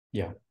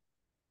Yeah.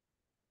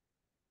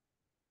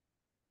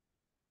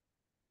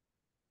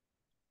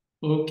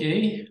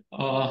 Okay,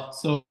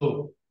 so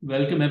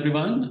welcome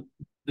everyone.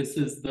 This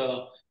is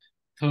the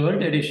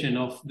third edition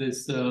of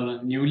this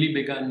newly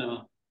begun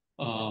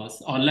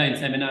online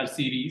seminar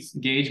series,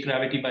 Gauge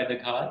Gravity by the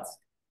Ghats.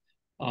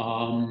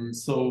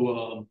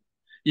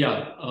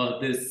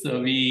 This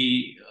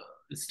we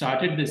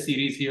started this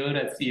series here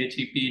at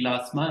CHEP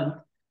last month,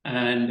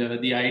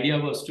 and the idea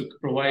was to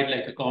provide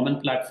like a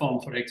common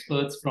platform for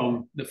experts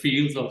from the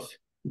fields of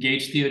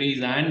gauge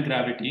theories and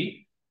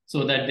gravity,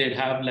 so that they'd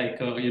have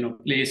like a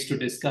place to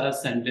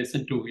discuss and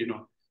listen to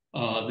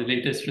the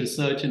latest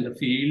research in the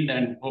field,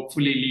 and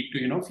hopefully lead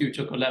to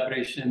future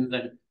collaborations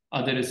and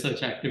other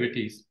research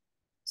activities.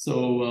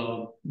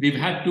 So we've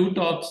had two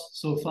talks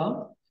so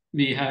far.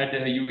 We had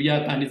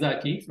Yuya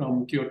Tanizaki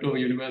from Kyoto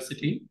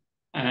University,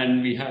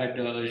 and we had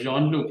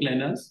Jean-Luc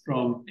Lennes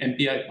from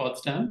MPI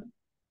Potsdam.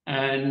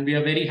 And we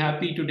are very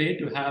happy today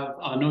to have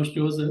Anosh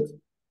Joseph,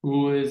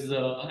 who is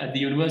at the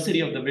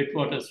University of the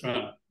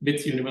Witwatersrand,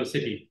 WITS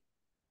University.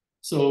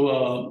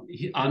 So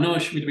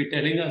Anosh will be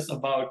telling us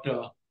about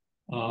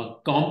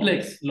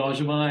complex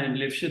Langevin and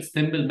Lefschetz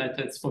Thimble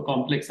methods for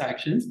complex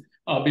actions.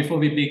 Before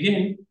we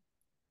begin,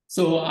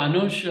 so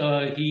Anosh,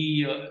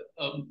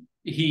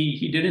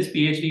 he did his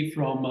PhD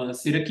from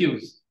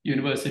Syracuse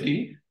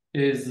University.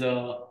 His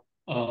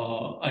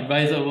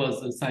advisor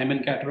was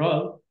Simon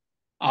Catterall.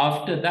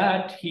 After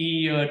that,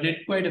 he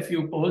did quite a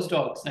few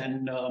postdocs,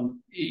 and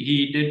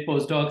he did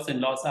postdocs in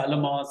Los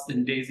Alamos,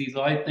 in Daisy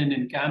Zoyton,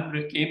 in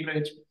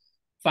Cambridge.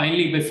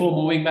 Finally, before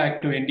moving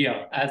back to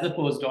India as a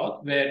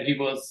postdoc, where he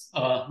was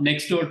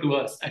next door to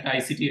us at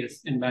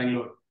ICTS in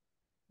Bangalore.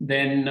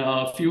 Then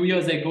a few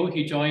years ago,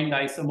 he joined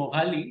ISA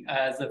Mohali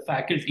as a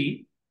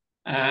faculty.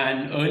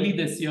 And early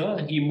this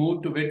year, he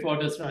moved to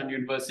Witwatersrand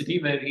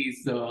University, where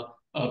he's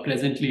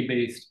presently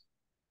based.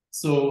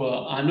 So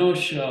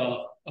Anosh,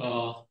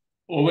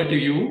 over to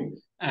you.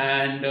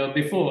 And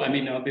before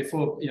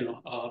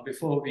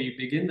we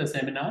begin the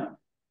seminar,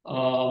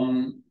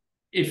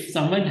 if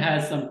someone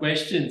has some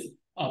questions,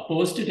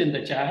 post it in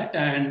the chat,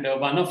 and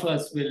one of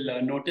us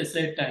will notice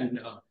it and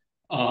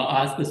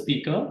ask the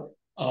speaker.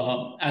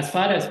 As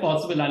far as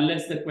possible,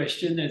 unless the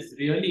question is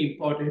really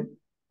important,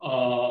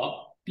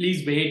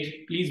 please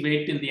wait. Please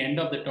wait till the end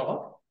of the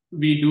talk.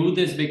 We do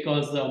this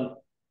because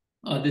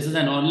this is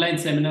an online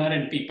seminar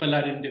and people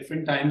are in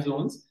different time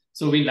zones.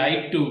 So we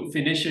like to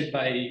finish it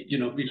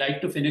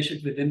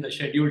within the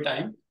scheduled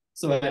time,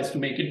 so as to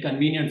make it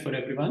convenient for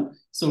everyone.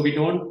 So we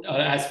don't,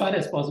 as far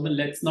as possible,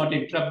 let's not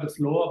interrupt the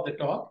flow of the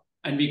talk,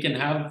 and we can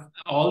have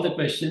all the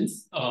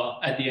questions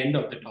at the end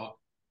of the talk.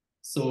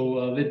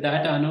 So with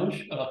that,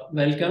 Anosh,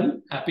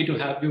 welcome. Happy to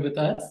have you with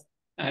us,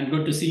 and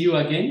good to see you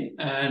again.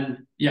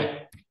 And yeah,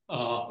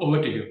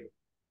 over to you.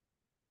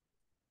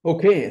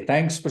 Okay,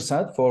 thanks,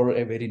 Prasad, for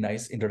a very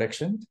nice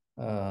introduction.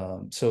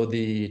 So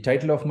the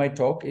title of my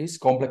talk is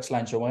Complex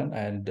Langevin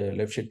and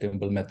Lefschetz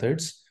Thimble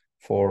Methods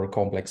for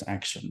Complex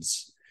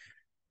Actions.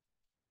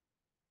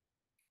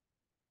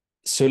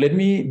 So let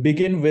me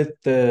begin with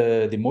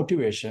the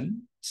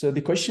motivation. So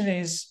the question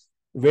is,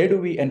 where do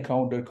we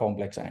encounter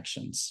complex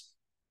actions?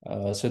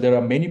 So there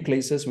are many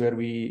places where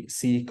we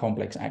see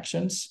complex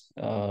actions.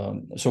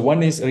 So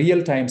one is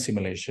real-time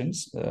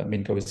simulations,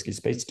 Minkowski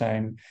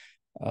space-time.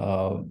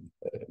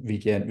 We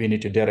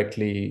need to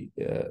directly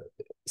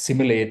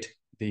simulate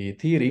the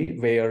theory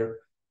where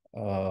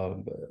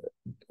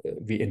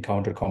we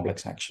encounter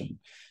complex action.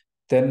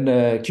 Then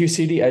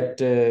QCD at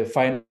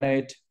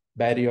finite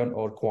baryon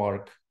or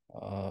quark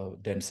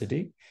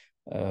density,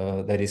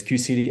 that is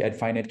QCD at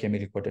finite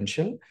chemical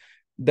potential.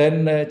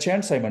 Then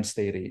Chern-Simons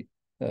theory.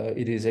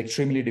 It is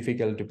extremely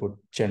difficult to put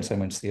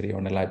Chern-Simons theory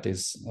on a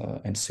lattice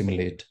and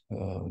simulate.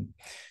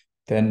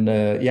 Then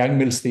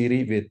Yang-Mills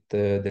theory with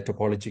the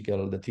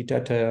topological, the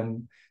theta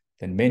term.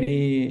 Then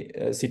many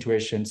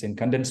situations in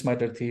condensed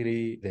matter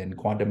theory, then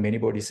quantum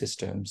many-body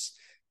systems.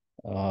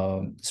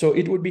 So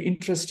it would be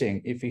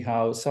interesting if we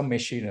have some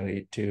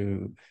machinery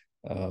to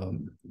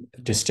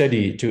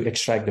study, to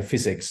extract the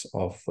physics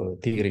of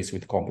theories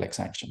with complex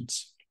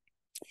actions.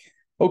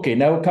 Okay,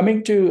 now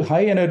coming to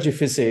high energy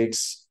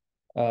physics.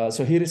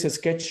 So here is a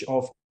sketch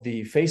of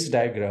the phase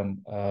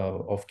diagram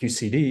of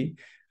QCD.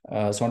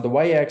 So on the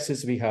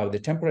y-axis, we have the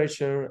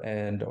temperature,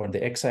 and on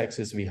the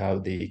x-axis, we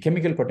have the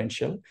chemical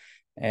potential.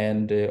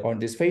 And on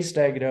this phase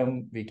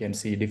diagram, we can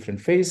see different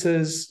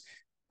phases.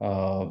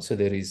 So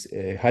there is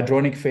a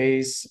hadronic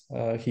phase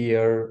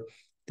here.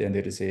 Then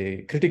there is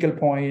a critical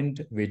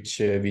point, which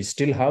we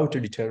still have to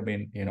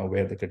determine,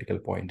 where the critical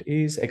point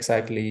is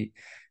exactly.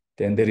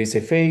 Then there is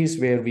a phase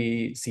where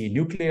we see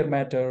nuclear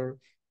matter.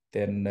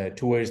 Then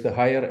towards the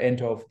higher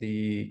end of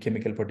the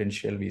chemical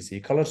potential, we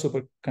see color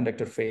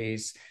superconductor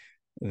phase.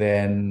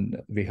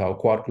 Then we have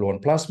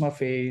quark-gluon plasma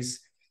phase.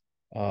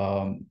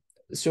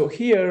 So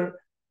here,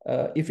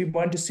 if we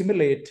want to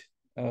simulate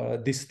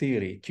this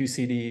theory,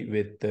 QCD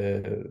with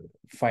the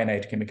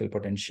finite chemical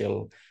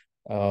potential,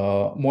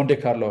 Monte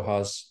Carlo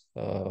has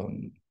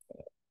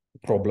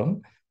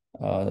problem.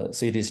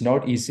 So it is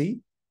not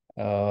easy.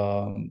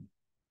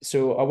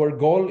 So our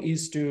goal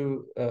is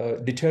to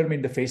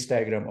determine the phase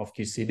diagram of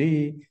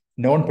QCD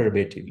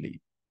non-perturbatively.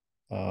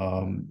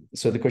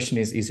 So the question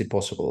is it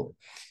possible?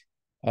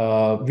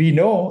 We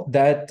know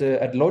that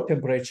at low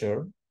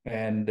temperature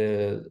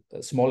and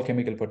small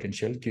chemical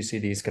potential,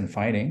 QCD is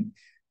confining.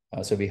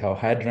 So we have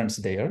hadrons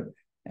there.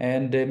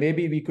 And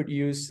maybe we could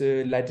use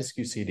lattice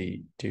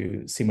QCD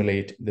to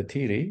simulate the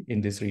theory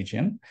in this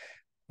region.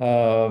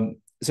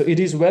 So it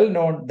is well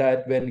known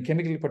that when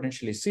chemical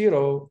potential is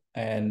zero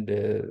and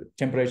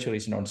temperature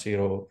is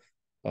non-zero,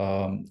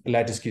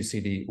 lattice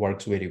QCD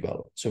works very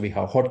well. So we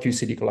have hot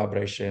QCD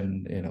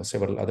collaboration,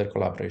 several other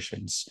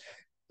collaborations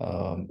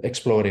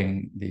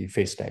exploring the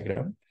phase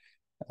diagram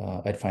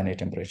at finite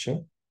temperature.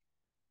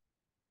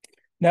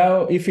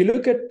 Now, if you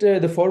look at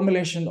the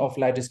formulation of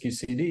lattice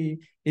QCD,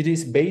 it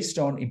is based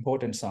on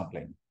importance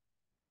sampling.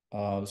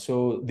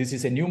 So this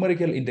is a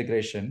numerical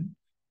integration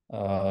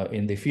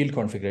in the field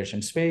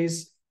configuration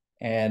space,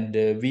 and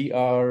we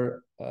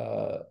are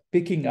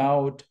picking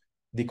out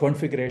the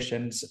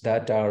configurations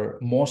that are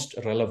most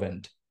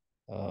relevant.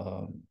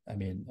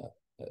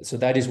 So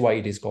that is why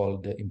it is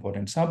called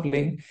importance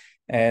sampling.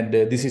 And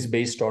this is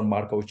based on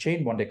Markov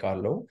chain Monte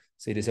Carlo.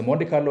 So it is a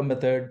Monte Carlo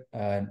method,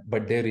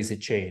 but there is a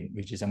chain,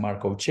 which is a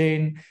Markov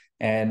chain.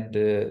 And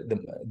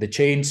the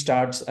chain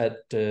starts at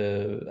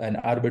an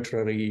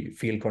arbitrary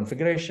field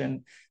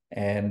configuration.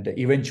 And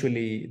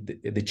eventually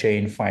the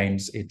chain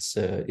finds its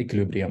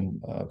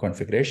equilibrium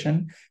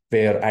configuration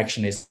where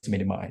action is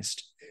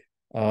minimized.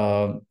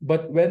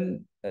 But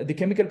when the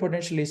chemical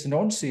potential is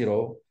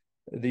non-zero,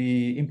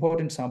 the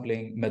importance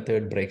sampling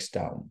method breaks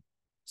down.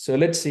 So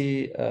let's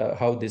see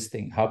how this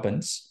thing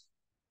happens.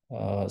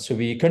 So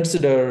we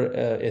consider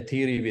a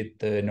theory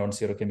with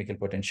non-zero chemical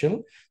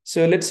potential.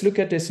 So let's look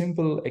at a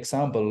simple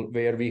example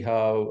where we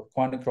have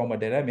quantum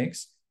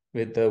chromodynamics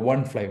with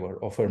one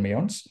flavor of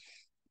fermions.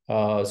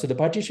 So the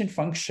partition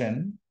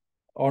function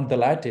on the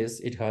lattice,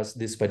 it has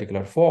this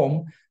particular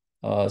form.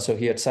 So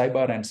here psi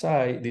bar and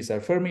psi, these are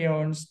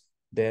fermions.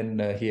 Then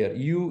here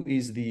U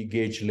is the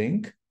gauge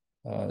link.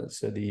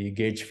 So the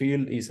gauge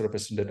field is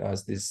represented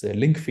as this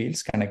link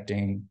fields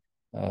connecting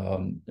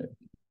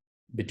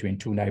between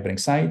two neighboring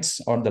sites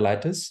on the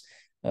lattice.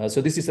 So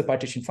this is the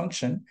partition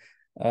function.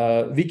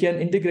 We can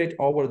integrate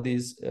over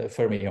these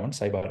fermions,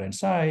 psi bar and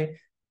psi,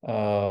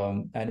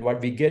 and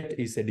what we get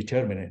is a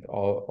determinant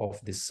of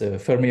this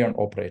fermion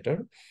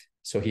operator.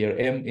 So here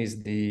M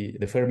is the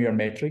fermion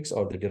matrix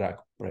or the Dirac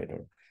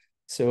operator.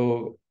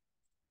 So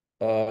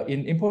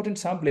in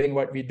importance sampling,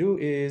 what we do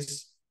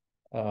is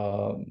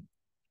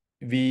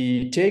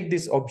we take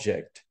this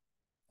object,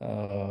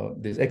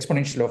 this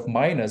exponential of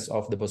minus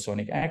of the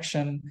bosonic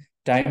action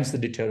times the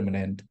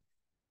determinant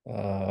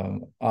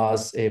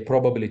as a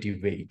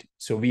probability weight.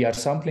 So we are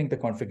sampling the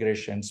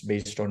configurations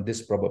based on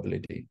this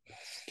probability.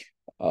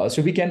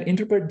 So we can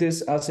interpret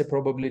this as a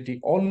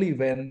probability only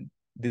when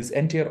this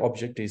entire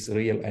object is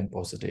real and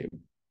positive.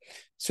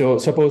 So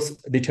suppose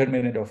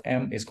determinant of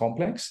M is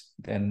complex,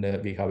 then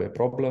we have a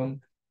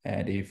problem.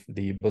 And if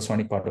the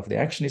bosonic part of the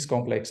action is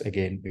complex,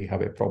 again, we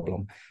have a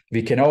problem.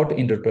 We cannot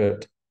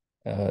interpret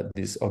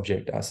this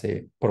object as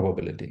a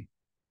probability.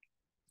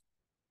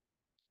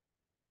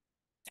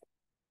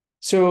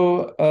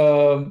 So,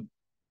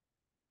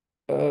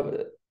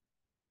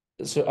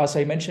 so as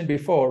I mentioned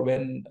before,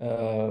 when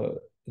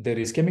there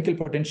is chemical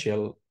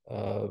potential,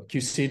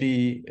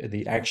 QCD,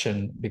 the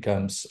action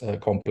becomes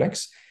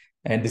complex.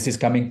 And this is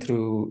coming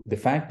through the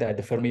fact that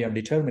the fermion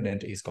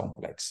determinant is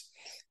complex.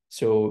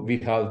 So we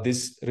have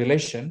this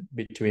relation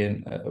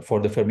between,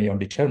 for the fermion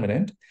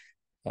determinant,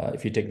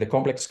 if you take the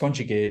complex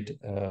conjugate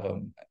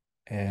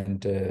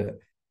and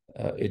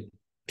it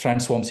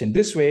transforms in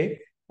this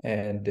way,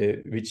 and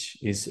which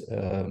is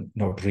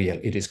not real,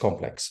 it is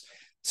complex.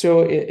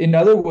 So in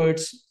other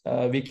words,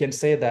 we can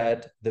say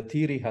that the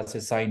theory has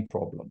a sign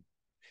problem,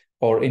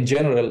 or in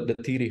general, the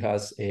theory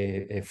has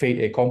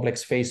a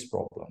complex phase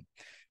problem.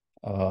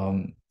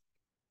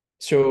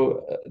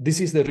 So this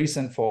is the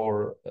reason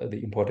for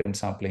the importance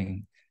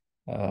sampling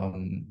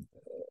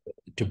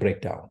to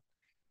break down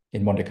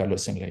in Monte Carlo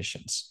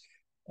simulations.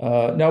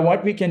 Now,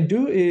 what we can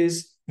do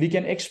is we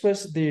can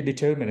express the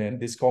determinant,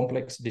 this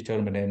complex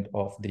determinant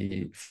of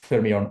the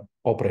fermion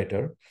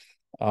operator,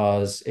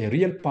 as a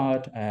real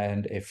part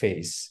and a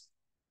phase.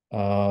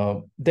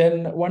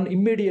 Then one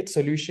immediate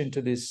solution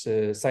to this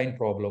sign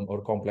problem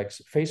or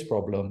complex phase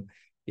problem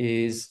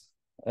is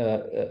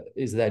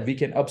that we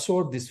can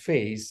absorb this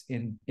phase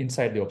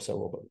inside the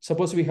observable.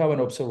 Suppose we have an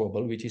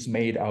observable which is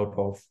made out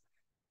of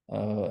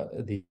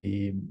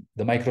the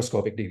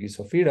microscopic degrees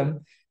of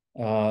freedom,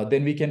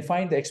 then we can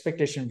find the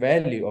expectation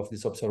value of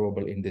this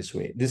observable in this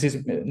way. This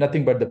is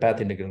nothing but the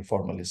path integral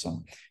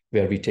formalism,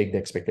 where we take the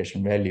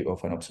expectation value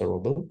of an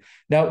observable.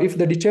 Now, if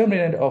the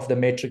determinant of the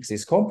matrix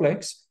is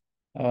complex,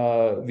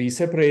 we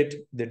separate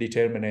the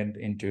determinant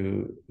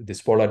into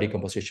this polar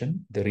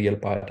decomposition, the real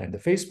part and the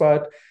phase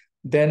part.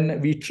 Then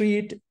we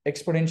treat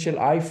exponential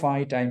I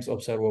phi times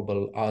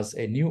observable as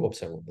a new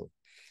observable.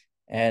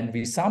 And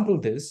we sample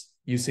this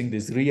using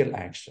this real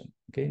action.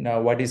 Okay, now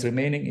what is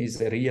remaining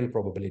is a real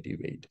probability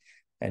weight.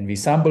 And we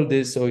sample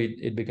this, so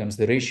it becomes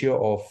the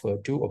ratio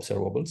of two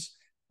observables.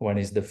 One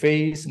is the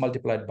phase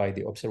multiplied by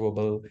the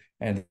observable,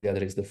 and the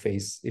other is the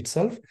phase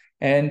itself.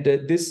 And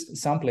this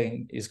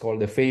sampling is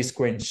called the phase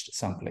quenched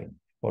sampling,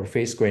 or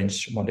phase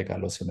quenched Monte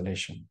Carlo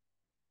simulation.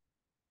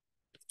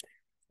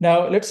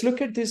 Now, let's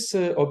look at this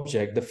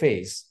object, the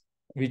phase,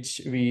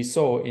 which we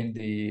saw in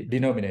the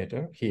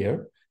denominator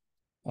here.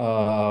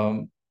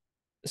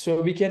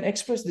 So we can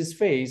express this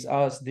phase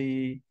as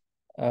the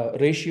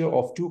ratio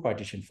of two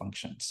partition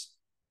functions.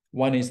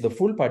 One is the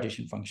full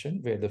partition function,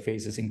 where the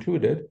phase is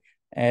included,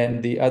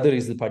 and the other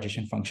is the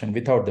partition function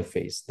without the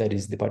phase. That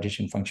is the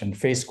partition function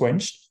phase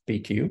quenched,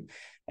 PQ.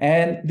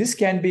 And this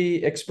can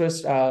be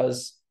expressed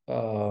as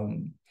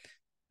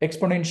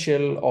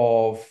exponential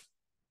of,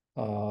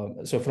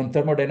 so from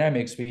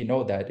thermodynamics, we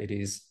know that it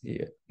is,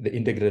 the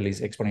integral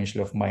is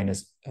exponential of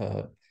minus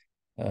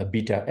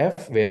beta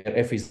f, where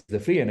f is the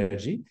free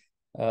energy.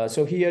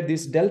 So here,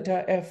 this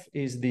delta f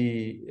is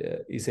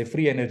a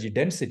free energy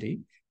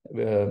density.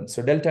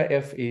 So delta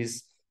f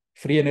is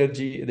free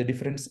energy, the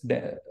difference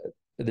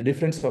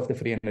of the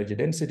free energy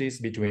densities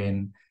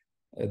between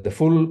the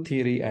full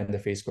theory and the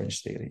phase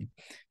quench theory.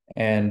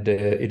 And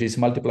it is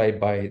multiplied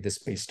by the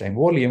space-time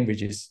volume,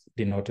 which is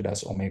denoted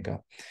as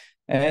omega.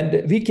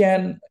 And we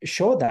can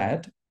show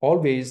that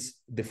always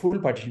the full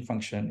partition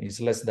function is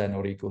less than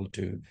or equal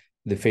to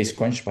the phase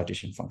quench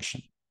partition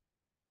function.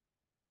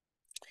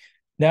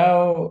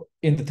 Now,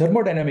 in the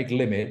thermodynamic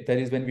limit, that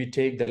is when we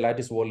take the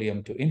lattice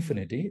volume to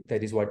infinity.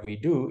 That is what we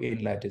do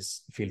in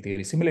lattice field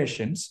theory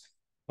simulations.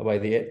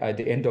 At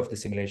the end of the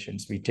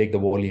simulations, we take the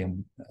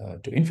volume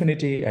to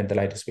infinity and the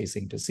lattice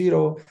spacing to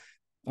 0.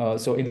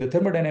 So in the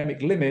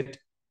thermodynamic limit,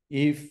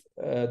 if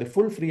the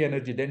full free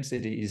energy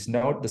density is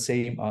not the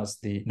same as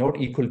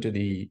not equal to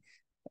the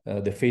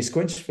phase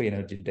quench free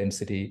energy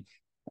density,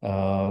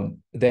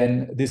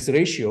 then this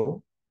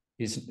ratio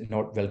is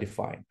not well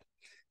defined.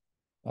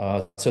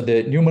 So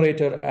the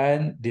numerator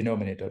and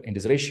denominator in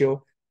this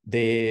ratio,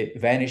 they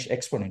vanish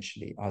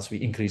exponentially as we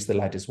increase the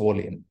lattice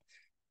volume.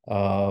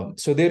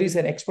 So there is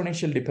an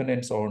exponential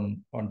dependence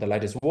on the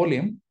lattice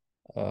volume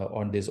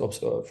for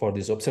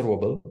this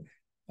observable.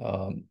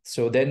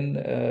 So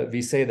then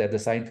we say that the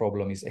sign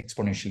problem is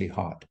exponentially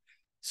hard.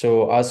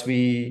 So as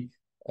we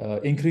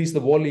increase the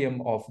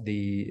volume of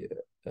the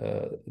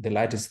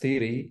lattice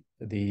theory,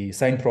 the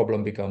sign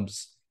problem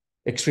becomes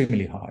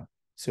extremely hard.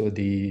 So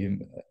the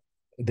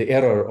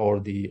error or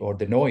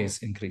the noise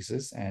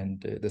increases,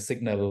 and the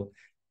signal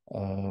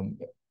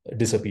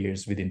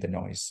disappears within the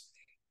noise.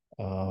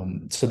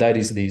 So that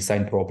is the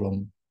sign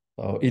problem.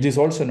 It is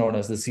also known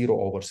as the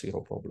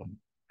 0/0 problem.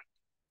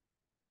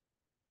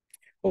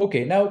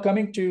 Okay, now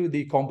coming to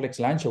the complex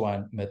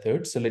Langevin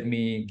method. So let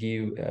me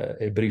give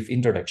a brief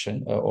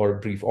introduction or a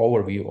brief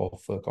overview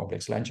of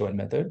complex Langevin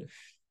method.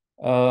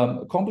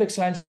 Complex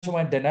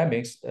Langevin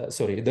dynamics,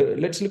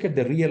 let's look at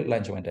the real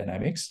Langevin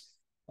dynamics.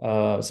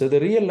 So the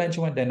real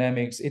Langevin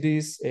dynamics, it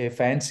is a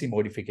fancy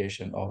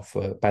modification of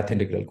path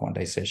integral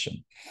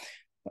quantization.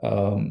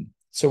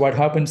 So what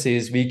happens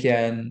is we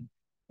can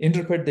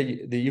interpret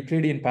the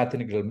Euclidean path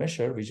integral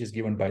measure, which is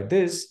given by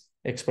this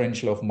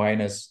exponential of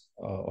minus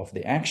of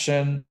the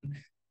action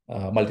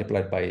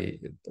multiplied by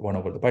 1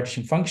 over the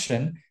partition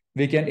function.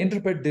 We can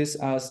interpret this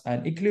as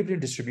an equilibrium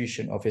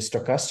distribution of a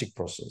stochastic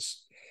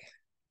process.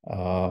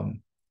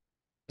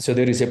 So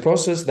there is a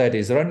process that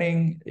is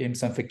running in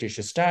some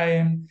fictitious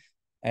time,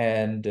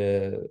 and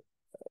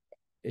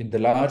in the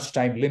large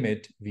time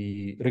limit,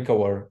 we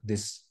recover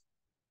this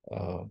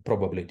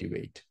probability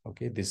weight,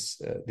 okay,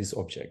 this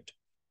object,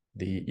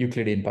 the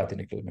Euclidean path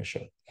integral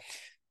measure.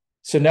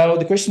 So now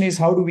the question is,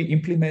 how do we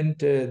implement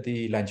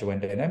the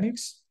Langevin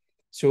dynamics?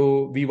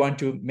 So we want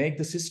to make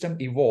the system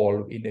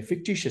evolve in a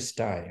fictitious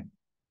time,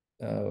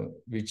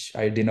 which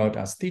I denote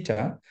as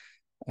theta,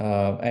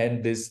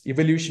 and this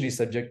evolution is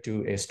subject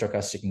to a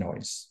stochastic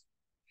noise.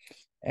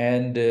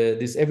 And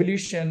this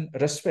evolution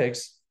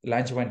respects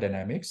Langevin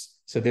dynamics.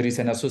 So there is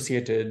an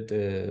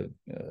associated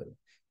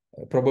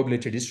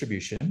probability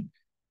distribution,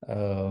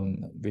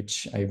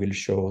 which I will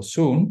show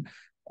soon.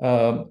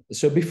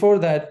 So before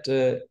that,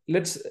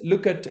 let's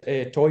look at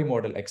a toy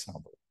model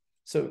example.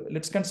 So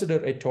let's consider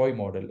a toy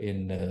model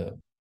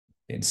in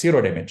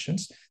 0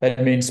 dimensions.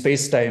 That means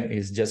space-time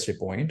is just a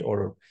point,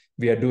 or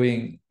we are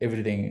doing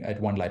everything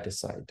at one lattice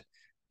side.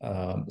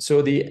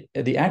 So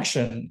the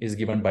action is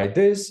given by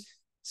this.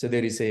 So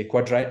there is a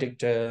quadratic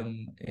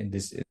term in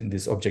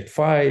this object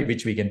phi,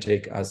 which we can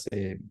take as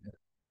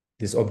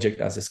this object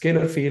as a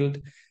scalar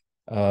field.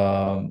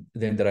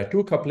 Then there are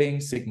two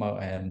couplings, sigma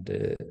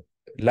and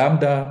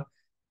lambda.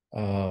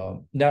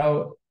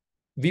 Now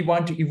we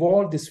want to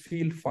evolve this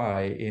field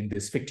phi in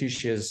this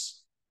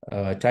fictitious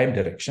time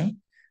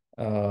direction.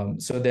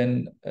 So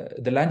then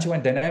the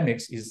Langevin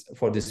dynamics is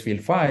for this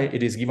field phi,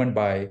 it is given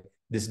by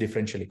this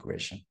differential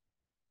equation.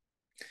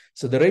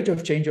 So the rate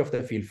of change of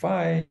the field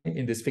phi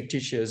in this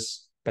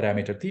fictitious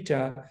parameter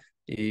theta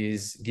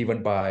is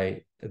given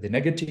by the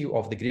negative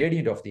of the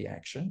gradient of the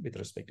action with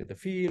respect to the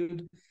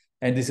field.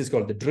 And this is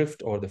called the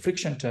drift or the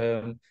friction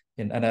term,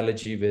 in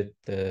analogy with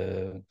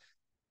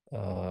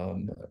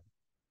Brownian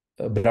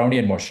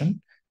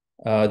motion.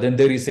 Then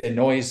there is a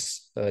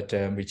noise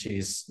term, which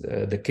is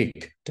the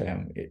kick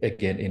term,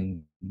 again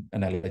in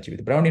analogy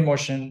with Brownian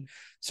motion.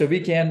 So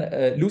we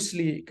can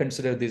loosely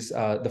consider this,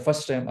 the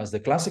first term as the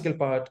classical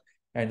part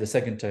and the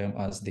second term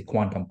as the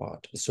quantum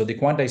part. So the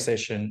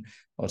quantization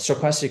or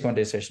stochastic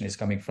quantization is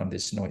coming from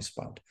this noise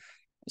part.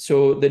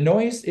 So the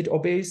noise, it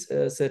obeys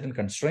certain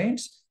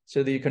constraints.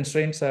 So the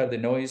constraints are the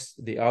noise,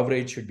 the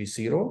average should be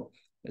 0.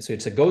 So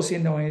it's a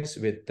Gaussian noise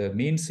with the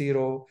mean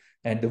 0,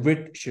 and the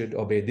width should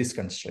obey this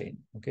constraint,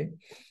 okay?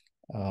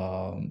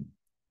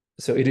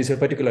 So it is a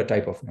particular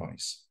type of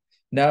noise.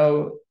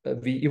 Now,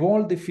 we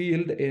evolved the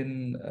field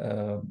in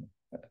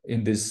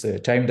this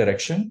time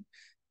direction.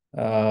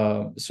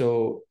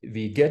 So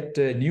we get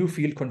new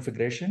field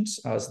configurations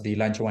as the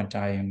Langevin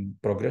time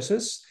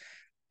progresses.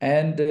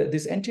 And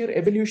this entire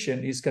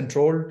evolution is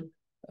controlled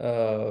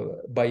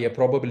by a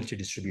probability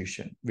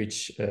distribution,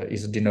 which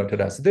is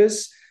denoted as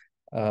this.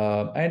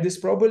 And this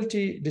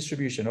probability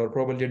distribution or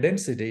probability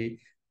density,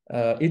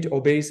 it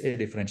obeys a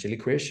differential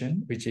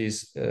equation, which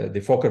is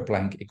the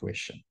Fokker-Planck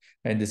equation.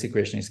 And this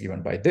equation is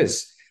given by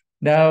this.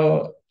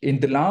 Now, in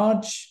the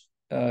large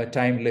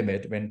time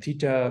limit, when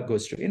theta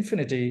goes to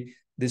infinity,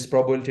 this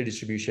probability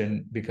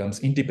distribution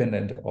becomes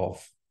independent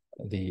of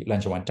the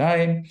Langevin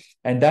time,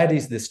 and that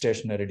is the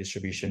stationary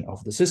distribution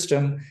of the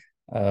system.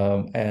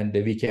 And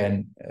we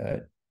can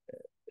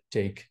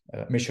take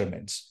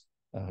measurements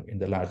in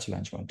the large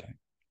Langevin time.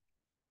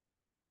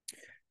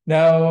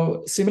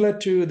 Now, similar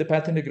to the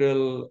path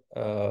integral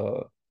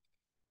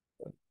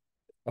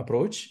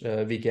approach,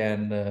 we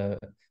can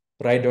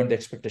write down the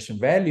expectation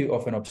value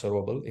of an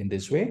observable in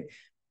this way.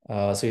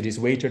 So it is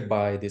weighted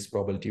by this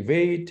probability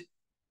weight.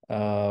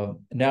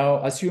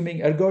 Now, assuming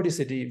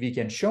ergodicity, we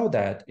can show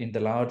that in the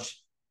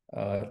large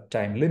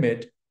time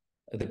limit,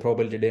 the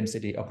probability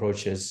density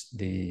approaches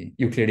the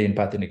Euclidean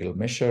path integral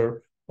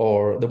measure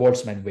or the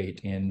Boltzmann weight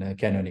in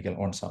canonical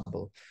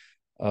ensemble.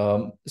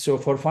 So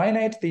for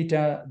finite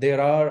theta,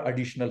 there are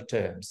additional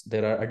terms.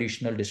 There are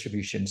additional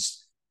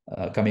distributions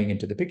coming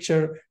into the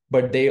picture,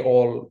 but they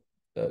all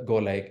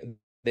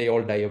they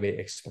all die away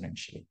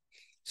exponentially.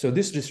 So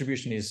this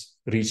distribution is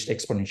reached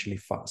exponentially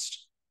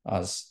fast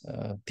as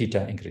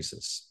theta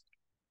increases.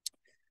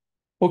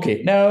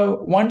 Okay,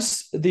 now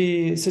once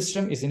the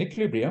system is in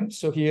equilibrium,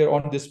 so here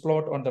on this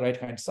plot on the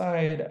right-hand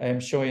side, I am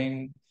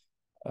showing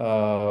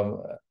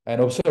an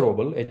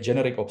observable, a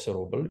generic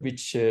observable,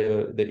 which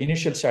the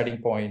initial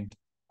starting point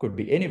could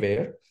be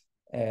anywhere,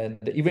 and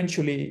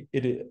eventually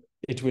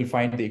it will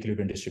find the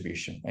equilibrium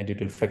distribution and it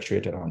will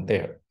fluctuate around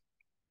there.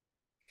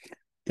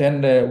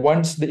 Then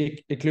once the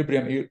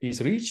equilibrium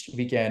is reached,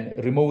 we can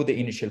remove the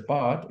initial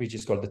part, which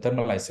is called the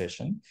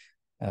thermalization,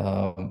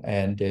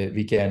 and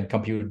we can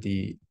compute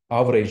the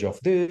average of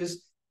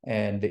this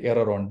and the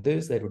error on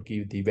this. That would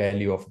give the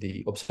value of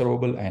the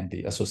observable and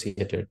the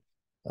associated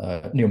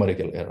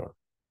numerical error.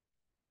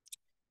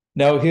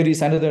 Now, here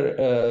is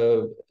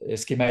another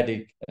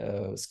schematic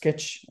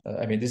sketch.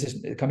 I mean, this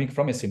is coming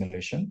from a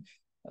simulation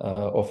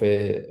of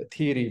a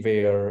theory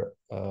where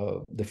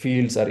the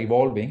fields are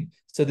evolving.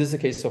 So this is a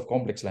case of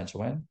complex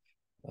Langevin,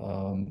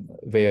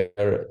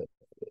 where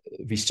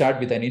we start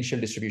with an initial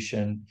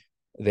distribution,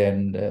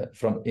 then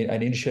from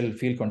an initial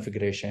field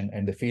configuration,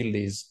 and the field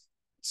is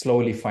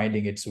slowly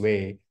finding its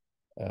way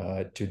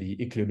to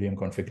the equilibrium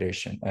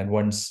configuration. And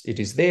once it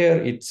is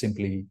there, it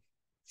simply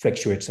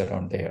fluctuates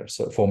around there,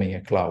 so forming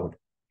a cloud.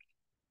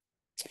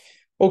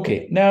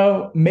 Okay,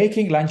 now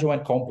making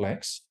Langevin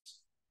complex.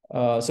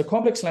 So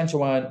complex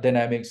Langevin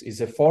dynamics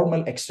is a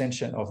formal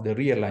extension of the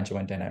real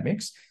Langevin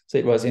dynamics. So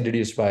it was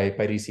introduced by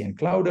Parisi and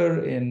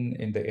Clowder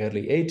in the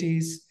early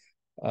 80s.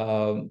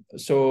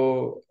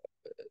 So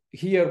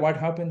here what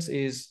happens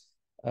is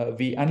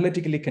we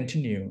analytically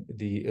continue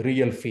the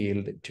real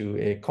field to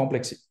a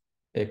complex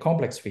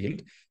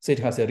field. So it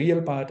has a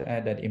real part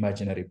and an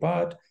imaginary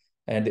part,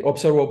 and the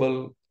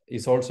observable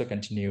is also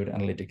continued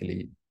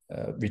analytically,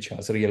 which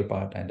has a real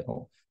part and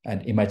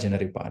an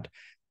imaginary part.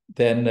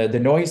 Then the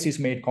noise is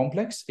made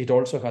complex. It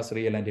also has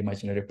real and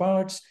imaginary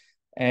parts,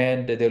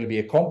 and there will be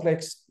a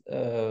complex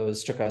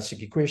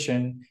stochastic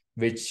equation,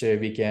 which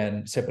we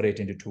can separate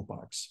into two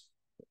parts.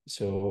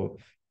 So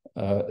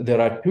there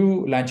are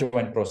two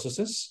Langevin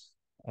processes,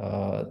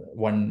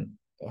 one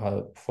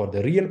for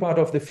the real part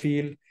of the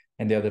field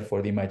and the other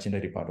for the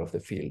imaginary part of the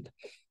field.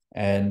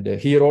 And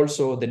here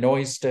also the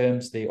noise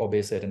terms, they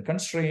obey certain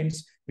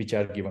constraints, which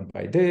are given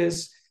by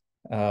this.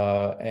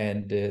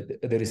 And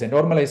there is a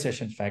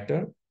normalization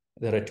factor.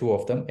 There are two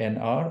of them,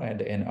 NR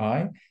and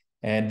NI.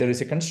 And there is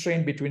a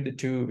constraint between the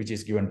two, which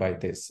is given by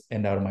this,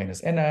 NR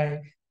minus NI.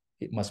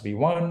 It must be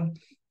 1.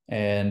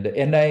 And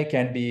NI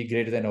can be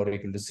greater than or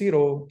equal to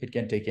 0. It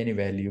can take any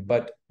value.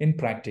 But in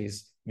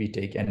practice, we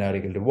take NR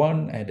equal to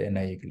 1 and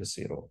NI equal to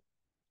 0.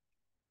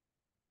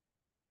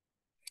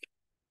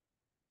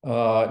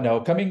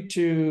 Now coming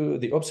to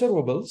the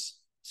observables,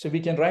 so we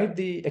can write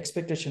the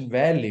expectation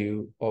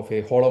value of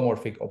a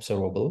holomorphic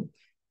observable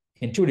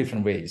in two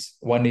different ways.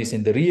 One is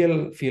in the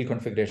real field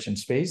configuration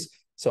space.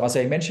 So as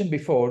I mentioned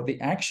before, the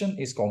action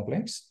is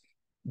complex.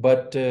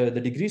 but the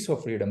degrees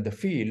of freedom, the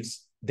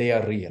fields, they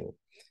are real.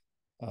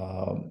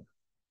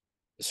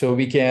 So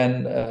we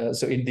can,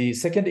 so in the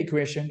second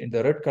equation, in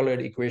the red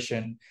colored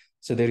equation,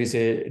 so there is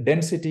a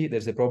density,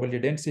 there's a probability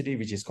density,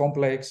 which is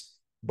complex,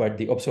 but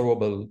the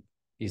observable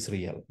is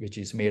real, which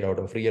is made out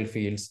of real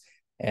fields.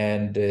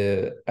 And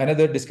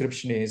another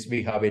description is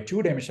we have a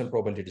two-dimensional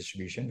probability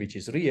distribution, which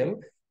is real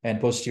and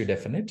positive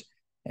definite.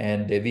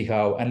 And we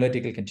have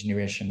analytical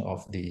continuation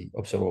of the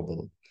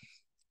observable.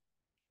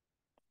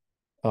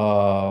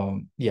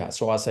 Yeah,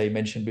 so as I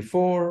mentioned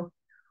before,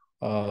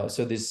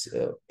 so this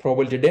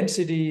probability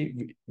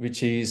density,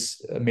 which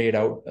is made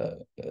out,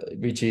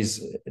 which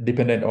is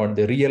dependent on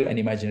the real and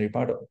imaginary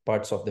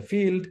parts of the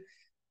field,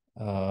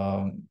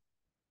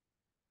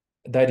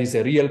 that is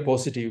a real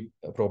positive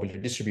probability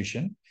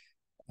distribution.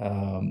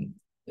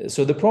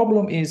 So the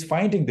problem is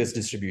finding this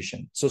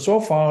distribution. So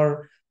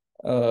far,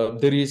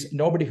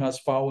 nobody has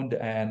found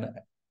an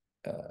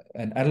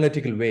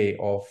analytical way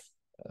of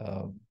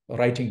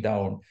writing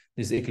down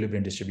this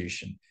equilibrium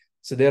distribution.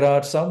 So there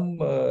are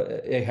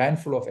a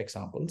handful of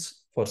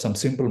examples for some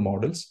simple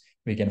models.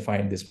 We can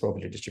find this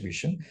probability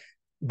distribution,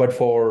 but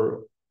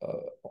for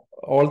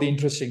all the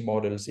interesting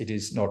models, it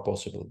is not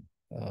possible.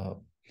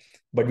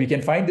 But we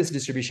can find this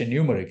distribution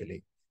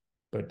numerically,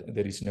 but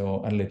there is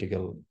no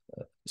analytical,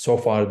 so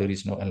far there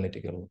is no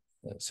analytical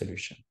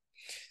solution.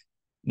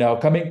 Now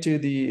coming to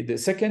the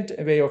second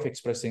way of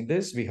expressing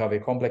this, we have a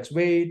complex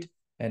weight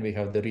and we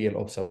have the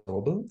real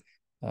observable.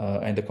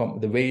 And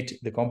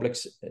the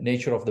complex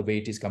nature of the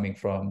weight is coming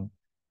from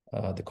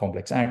the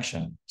complex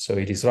action. So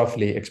it is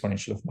roughly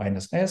exponential of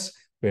minus s,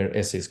 where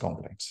s is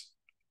complex.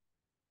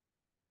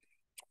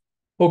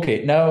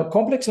 Okay, now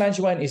complex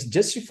Langevin is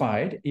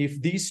justified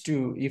if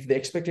the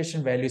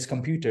expectation value is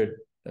computed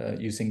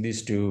using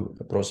these two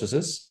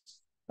processes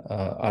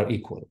are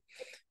equal.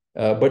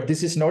 But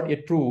this is not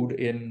yet proved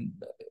in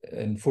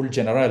full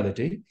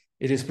generality.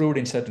 It is proved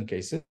in certain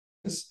cases.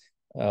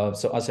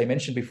 So as I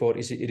mentioned before,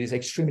 it is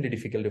extremely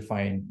difficult to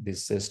find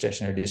this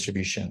stationary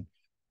distribution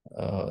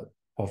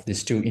of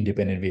these two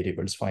independent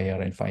variables, phi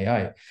r and phi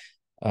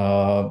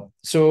I.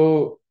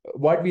 So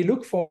what we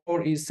look for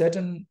is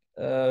certain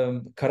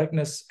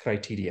correctness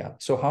criteria.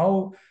 So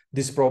how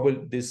this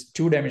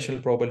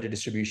two-dimensional probability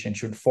distribution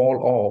should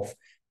fall off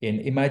in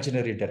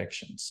imaginary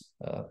directions.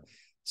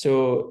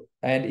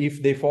 And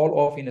if they fall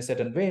off in a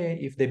certain way,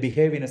 if they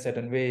behave in a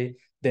certain way,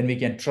 then we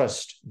can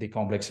trust the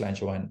complex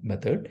Langevin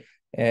method.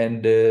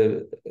 And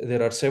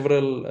there are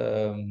several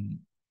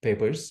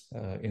papers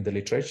in the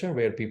literature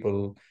where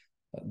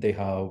they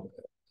have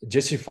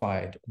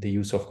justified the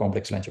use of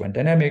complex Langevin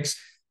dynamics,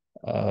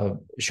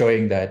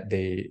 showing that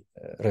they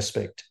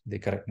respect the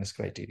correctness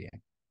criteria.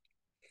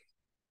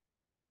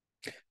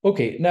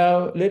 Okay,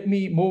 now let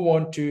me move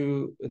on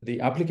to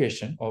the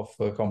application of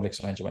complex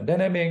Langevin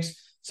dynamics.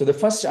 So the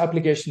first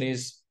application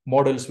is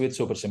models with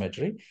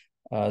supersymmetry.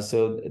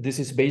 So this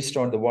is based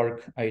on the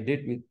work I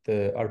did with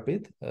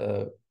Arpit.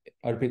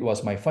 Arpit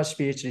was my first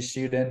PhD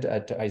student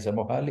at Aiza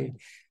Mohali.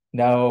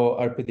 Now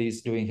Arpit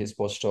is doing his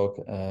postdoc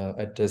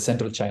at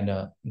Central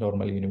China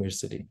Normal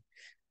University.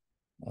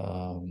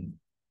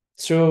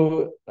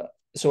 So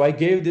I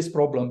gave this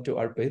problem to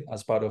Arpit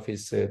as part of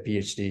his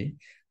PhD.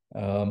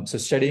 So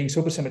studying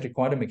supersymmetric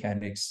quantum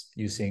mechanics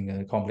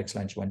using complex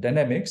Langevin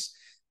dynamics.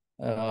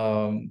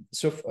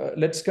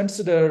 Let's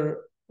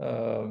consider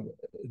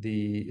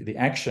the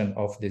action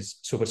of this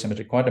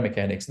supersymmetric quantum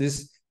mechanics. This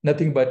is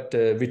nothing but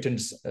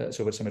Witten's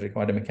supersymmetric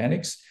quantum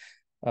mechanics.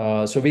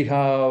 So we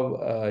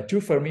have two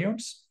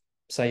fermions,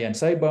 psi and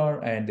psi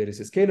bar, and there is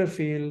a scalar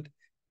field.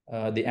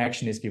 The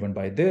action is given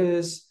by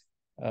this.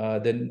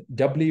 Then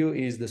W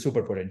is the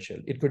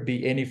superpotential. It could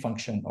be any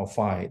function of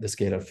phi, the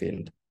scalar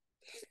field.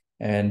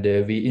 And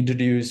we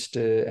introduced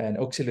an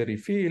auxiliary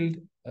field,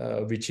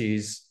 which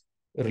is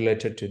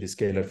related to the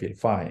scalar field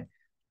phi.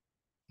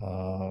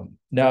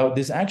 Now,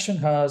 this action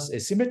has a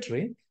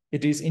symmetry.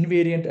 It is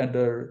invariant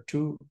under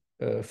two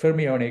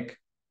fermionic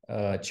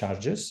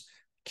charges,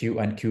 Q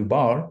and Q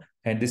bar,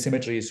 and this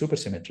symmetry is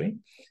supersymmetry.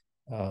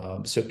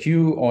 So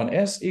Q on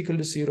S equal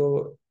to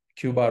 0,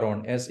 Q bar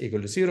on S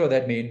equal to 0.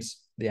 That means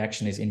the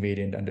action is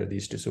invariant under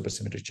these two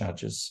supersymmetric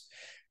charges.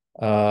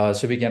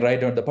 So we can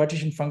write down the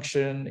partition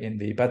function in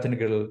the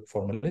Pythagorean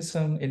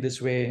formalism in this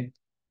way.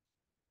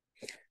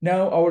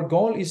 Now, our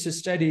goal is to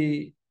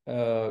study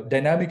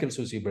dynamical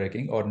SUSY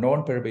breaking or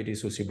non-perturbative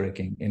SUSY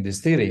breaking in this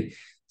theory.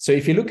 So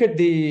if you look at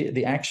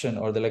the action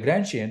or the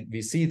Lagrangian,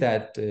 we see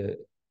that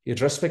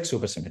it respects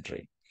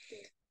supersymmetry.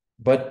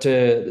 But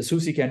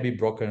SUSY can be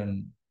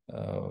broken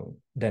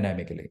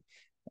dynamically.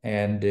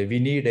 And we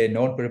need a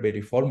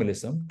non-perturbative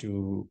formalism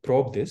to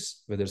probe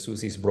this, whether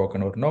SUSY is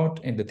broken or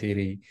not in the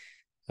theory.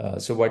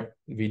 So what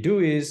we do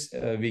is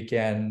we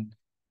can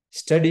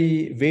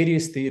study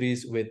various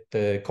theories with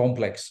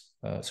complex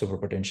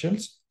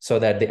superpotentials so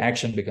that the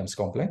action becomes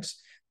complex.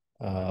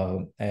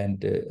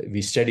 And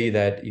we study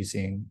that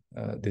using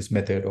this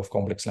method of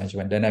complex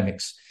Langevin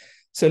dynamics.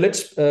 So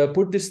let's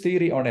put this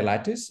theory on a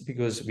lattice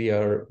because we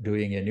are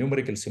doing a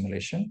numerical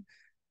simulation.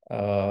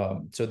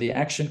 So the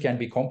action can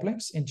be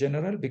complex in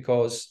general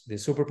because the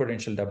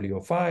superpotential W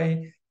of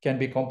I can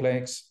be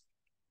complex.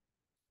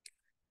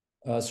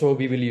 So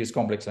we will use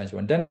complex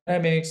Langevin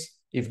dynamics.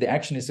 If the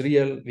action is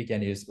real, we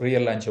can use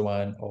real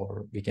Langevin,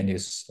 or we can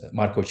use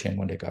Markov chain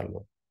Monte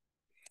Carlo.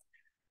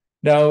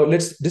 Now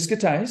let's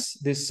discretize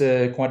this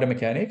quantum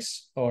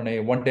mechanics on a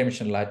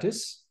one-dimensional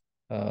lattice.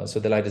 So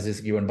the lattice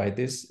is given by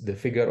the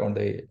figure on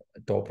the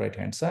top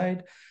right-hand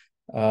side.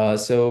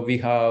 So we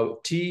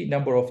have T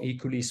number of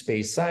equally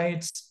spaced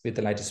sides with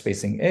the lattice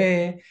spacing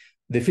A.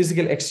 The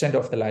physical extent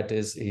of the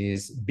lattice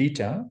is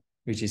beta,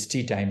 which is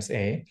T times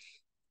A.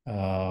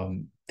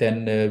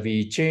 Then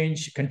we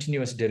change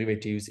continuous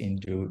derivatives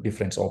into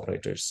difference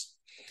operators.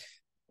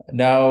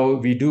 Now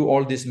we do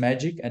all this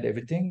magic and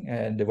everything,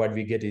 and what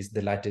we get is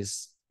the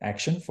lattice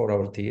action for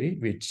our theory,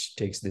 which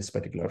takes this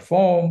particular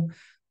form.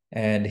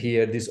 And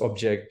here this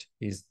object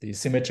is the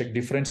symmetric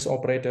difference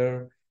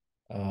operator.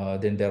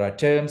 Then there are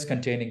terms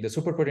containing the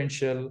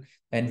superpotential,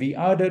 and we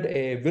added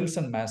a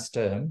Wilson mass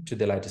term to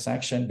the lattice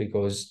action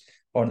because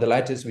on the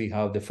lattice we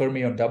have the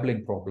fermion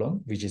doubling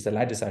problem, which is the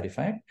lattice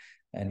artifact,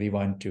 and we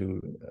want to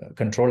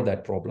control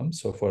that problem.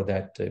 So for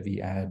that, we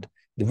add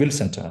the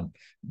Wilson term.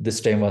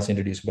 This term was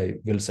introduced by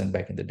Wilson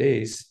back in the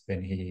days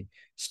when he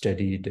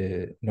studied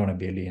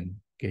non-abelian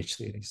gauge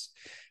theories.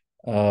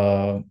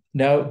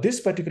 Now,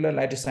 this particular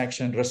lattice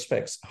action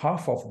respects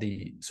half of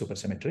the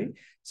supersymmetry.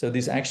 So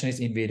this action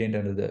is invariant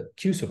under the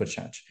Q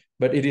supercharge,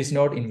 but it is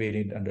not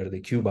invariant under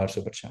the Q bar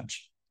supercharge.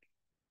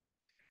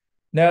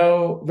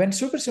 Now, when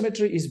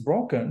supersymmetry is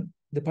broken,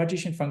 the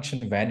partition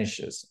function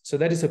vanishes. So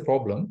that is a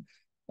problem.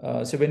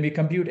 So when we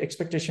compute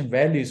expectation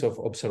values of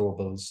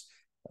observables,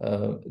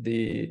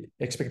 the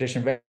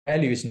expectation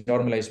value is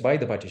normalized by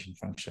the partition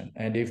function.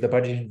 And if the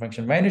partition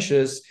function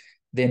vanishes,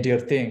 the entire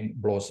thing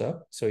blows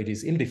up. So it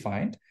is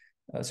ill-defined.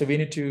 So we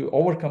need to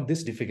overcome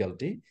this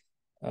difficulty.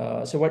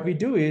 So what we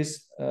do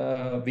is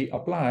we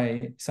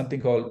apply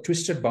something called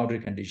twisted boundary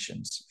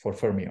conditions for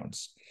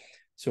fermions.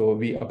 So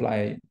we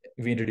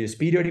introduce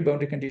periodic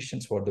boundary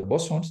conditions for the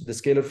bosons, the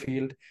scalar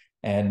field,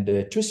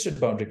 and twisted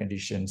boundary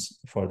conditions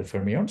for the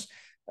fermions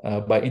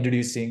by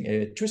introducing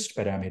a twist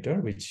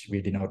parameter, which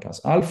we denote as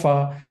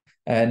alpha.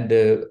 And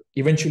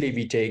eventually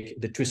we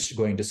take the twist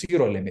going to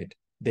zero limit.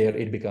 There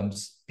it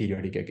becomes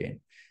periodic again.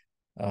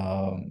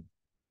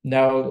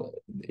 Now,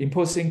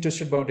 imposing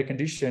twisted boundary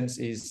conditions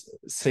is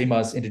same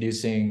as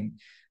introducing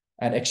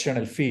an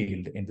external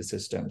field in the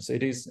system. So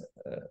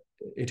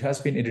it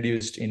has been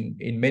introduced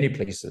in many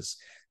places.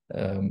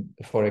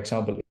 For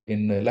example,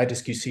 in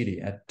lattice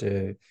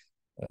QCD,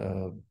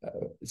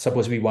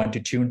 suppose we want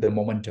to tune the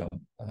momentum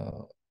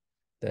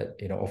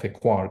of a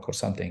quark or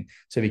something,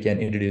 so we can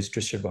introduce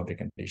twisted boundary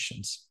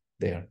conditions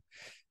there.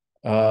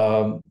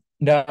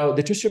 Now,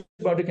 the twisted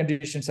boundary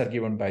conditions are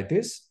given by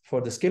this.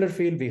 For the scalar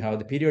field, we have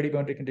the periodic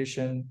boundary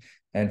condition.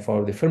 And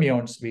for the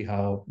fermions, we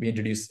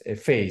introduce a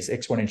phase,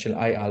 exponential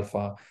I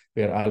alpha,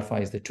 where alpha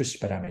is the twist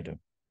parameter.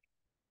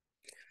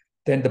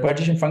 Then the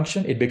partition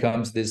function, it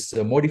becomes this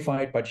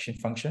modified partition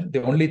function.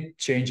 The only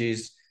change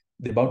is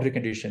the boundary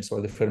conditions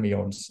for the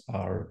fermions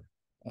are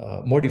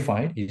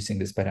modified using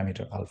this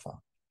parameter alpha.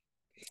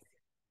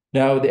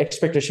 Now, the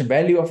expectation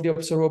value of the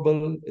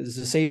observable is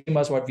the same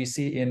as what we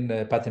see in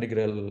the path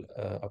integral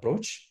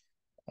approach.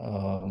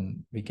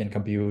 We can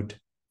compute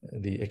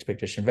the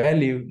expectation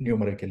value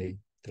numerically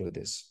through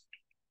this.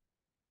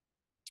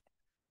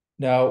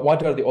 Now,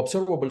 what are the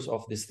observables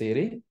of this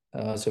theory?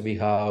 So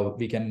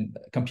we can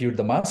compute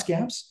the mass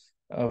gaps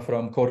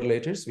from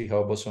correlators. We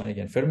have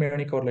bosonic and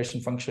fermionic correlation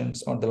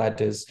functions on the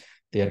lattice.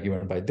 They are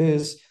given by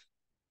this.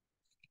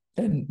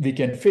 And we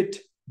can fit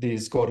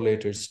these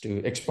correlators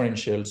to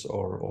exponentials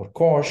or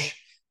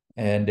cosh,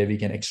 and we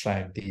can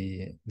extract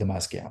the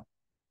mass gap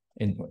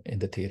in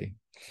the theory.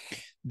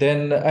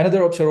 Then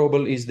another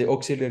observable is the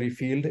auxiliary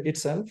field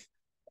itself.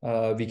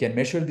 We can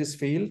measure this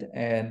field,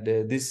 and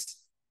this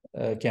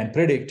can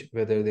predict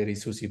whether there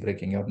is SUSY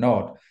breaking or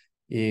not.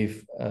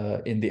 If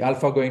in the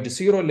alpha going to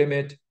zero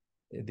limit,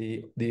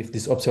 if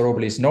this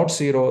observable is not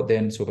zero,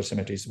 then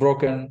supersymmetry is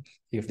broken.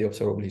 If the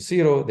observable is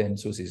zero, then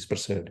SUSY is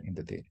preserved in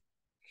the theory.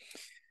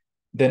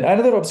 Then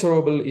another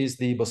observable is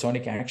the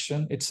bosonic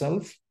action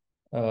itself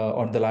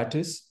on the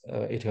lattice.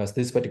 It has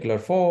this particular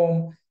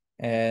form,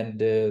 and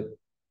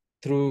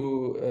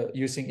through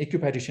using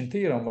equipartition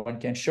theorem, one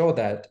can show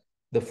that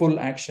the full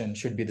action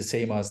should be the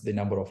same as the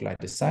number of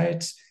lattice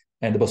sides,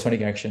 and the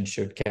bosonic action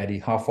should carry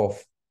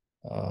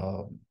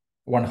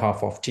one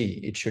half of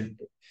T. It should,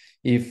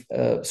 if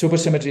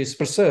supersymmetry is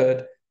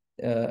preserved,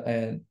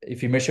 and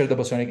if you measure the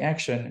bosonic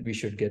action, we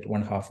should get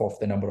one half of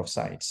the number of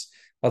sides.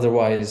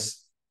 Otherwise,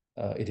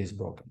 it is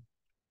broken.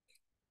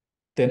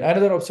 Then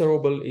another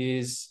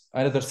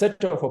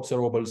set of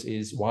observables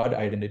is Ward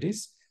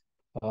identities.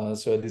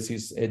 So this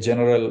is a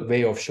general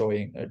way of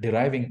showing,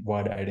 deriving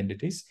Ward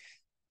identities.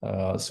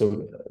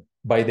 So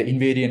by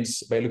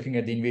looking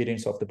at the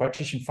invariance of the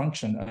partition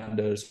function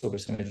under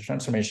supersymmetric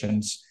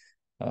transformations,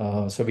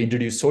 so we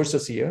introduce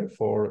sources here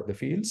for the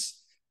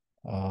fields.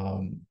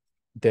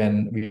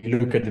 Then we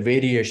look at the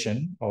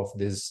variation of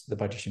the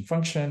partition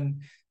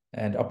function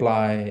and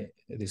apply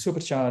the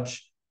supercharge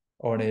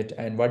on it.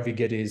 And what we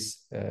get is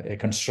a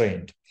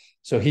constraint.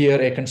 So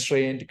here, a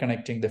constraint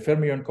connecting the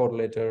fermion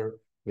correlator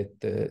with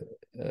a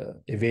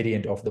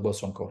variant of the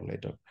boson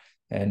correlator.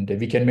 And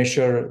we can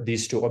measure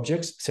these two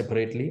objects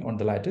separately on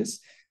the lattice.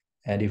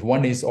 And if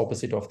one is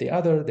opposite of the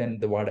other, then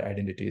the Ward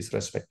identity is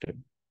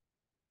respected.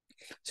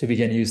 So we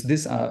can use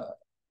this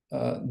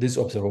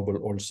observable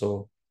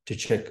also to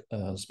check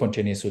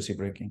spontaneous SUSY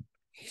breaking.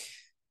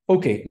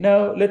 Okay,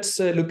 now let's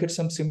look at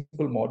some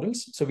simple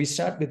models. So we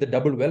start with the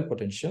double well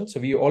potential. So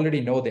we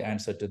already know the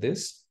answer to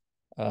this.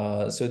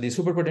 So the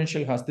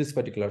superpotential has this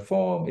particular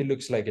form. It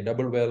looks like a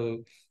double well,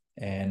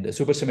 and the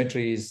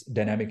supersymmetry is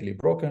dynamically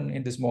broken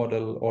in this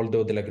model,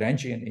 although the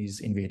Lagrangian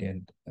is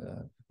invariant,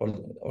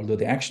 although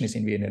the action is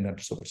invariant under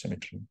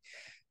supersymmetry.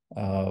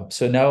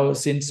 So now,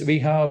 since we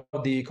have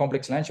the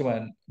complex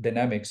Langevin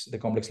dynamics, the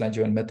complex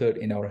Langevin method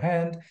in our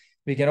hand,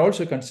 we can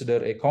also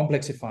consider a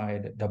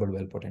complexified double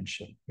well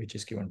potential, which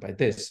is given by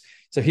this.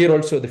 So here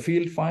also the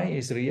field phi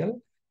is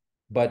real,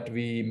 but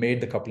we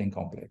made the coupling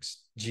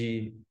complex.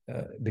 G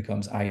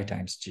becomes I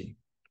times G.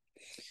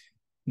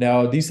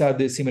 Now, these are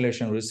the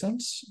simulation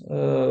results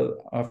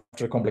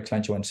after complex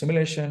Langevin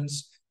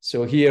simulations.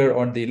 So here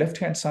on the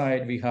left-hand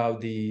side, we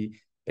have the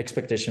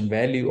expectation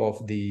value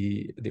of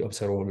the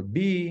observable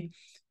B,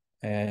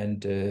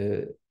 and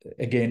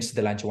against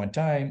the Langevin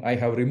time. I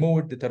have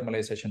removed the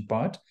thermalization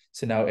part.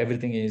 So now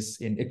everything is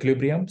in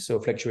equilibrium, so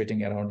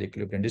fluctuating around the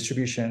equilibrium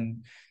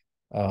distribution.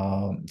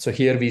 So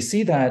here we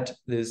see that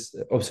this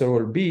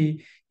observable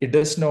B, it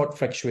does not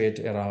fluctuate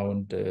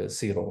around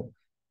 0.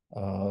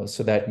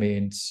 So that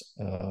means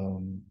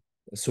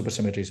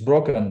supersymmetry is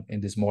broken in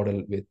this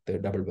model with the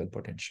double well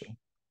potential.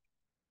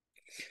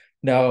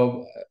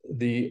 Now,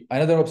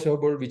 another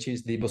observable, which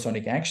is the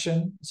bosonic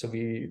action. So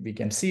we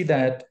can see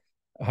that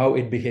how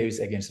it behaves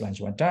against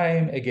Langevin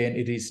time. Again,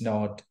 it is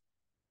not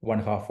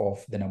 1/2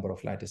 of the number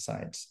of lattice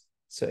sites.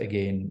 So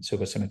again,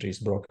 supersymmetry is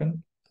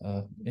broken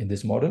in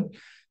this model.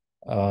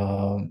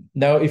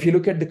 Now, if you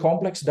look at the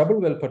complex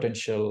double well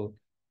potential,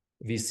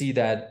 we see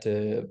that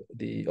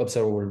the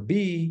observable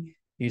B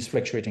is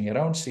fluctuating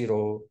around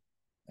 0,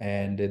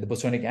 and the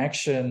bosonic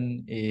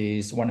action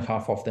is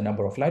 1/2 of the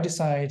number of lattice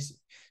sites.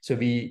 So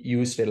we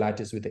used a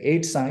lattice with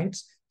 8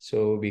 sites.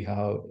 So we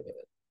have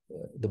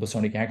the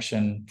bosonic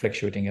action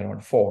fluctuating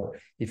around 4.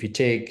 If you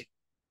take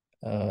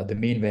the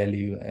mean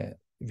value,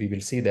 we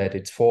will see that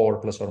it's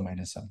 4 plus or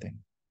minus something.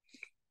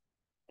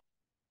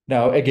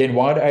 Now, again,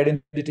 Ward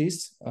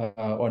identities.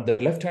 On the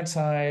left-hand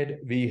side,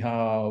 we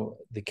have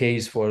the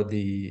case for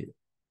the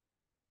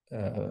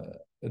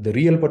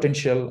real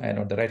potential, and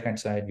on the right-hand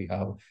side, we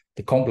have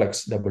the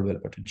complex double well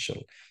potential.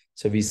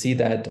 So we see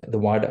that the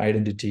Ward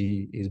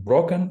identity is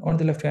broken on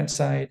the left-hand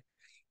side.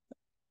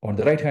 On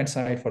the right-hand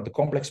side, for the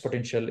complex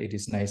potential, it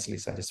is nicely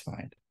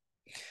satisfied.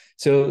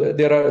 So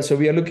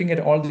we are looking at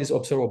all these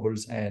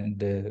observables and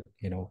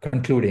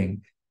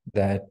concluding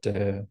that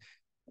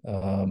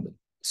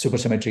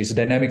supersymmetry is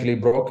dynamically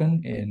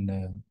broken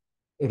in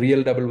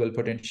real double well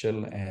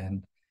potential,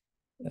 and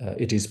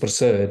it is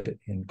preserved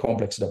in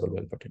complex double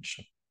well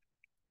potential.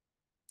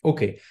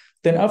 Okay,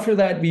 then after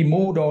that, we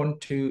moved on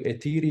to a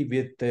theory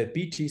with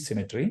PT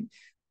symmetry.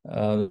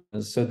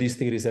 So these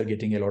theories are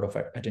getting a lot of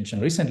attention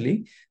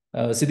recently.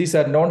 So these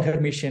are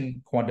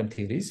non-Hermitian quantum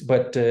theories,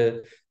 but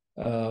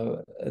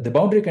the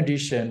boundary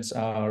conditions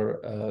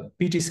are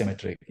PT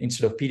symmetric.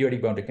 Instead of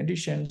periodic boundary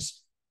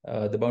conditions,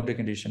 the boundary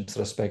conditions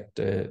respect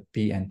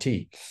P and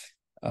T.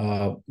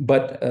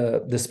 But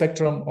the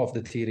spectrum of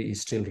the theory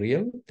is still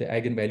real. The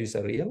eigenvalues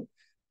are real.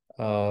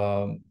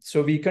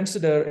 So we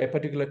consider a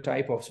particular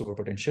type of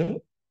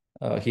superpotential.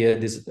 Here,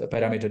 this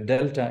parameter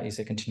delta is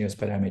a continuous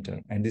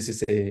parameter, and this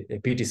is a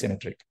PT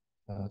symmetric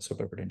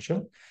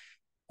superpotential.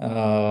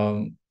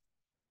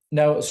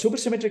 Now,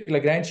 supersymmetric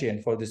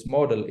Lagrangian for this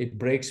model, it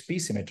breaks P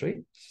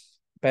symmetry.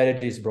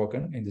 Parity is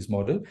broken in this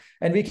model.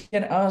 And we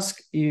can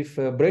ask if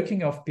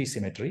breaking of P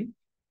symmetry,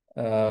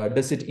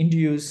 does it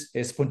induce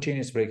a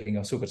spontaneous breaking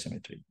of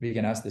supersymmetry? We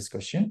can ask this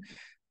question.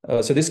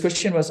 So this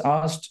question was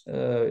asked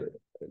a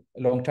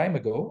long time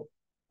ago.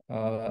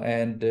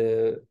 And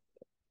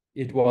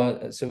it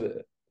was,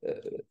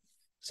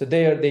 so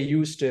there they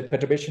used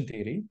perturbation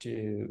theory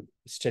to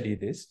study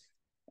this.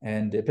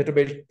 And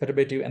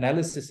perturbative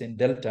analysis in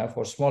delta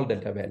for small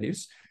delta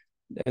values.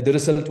 The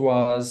result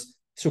was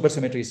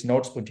supersymmetry is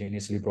not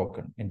spontaneously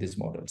broken in these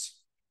models.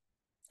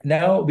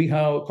 Now we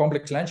have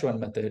complex Langevin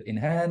method in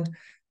hand,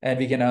 and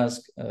we can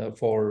ask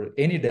for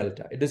any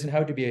delta. It doesn't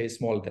have to be a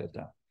small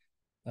delta.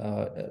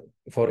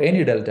 For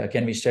any delta,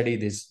 can we study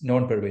this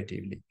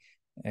non-perturbatively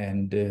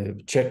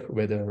and check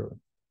whether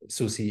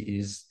SUSY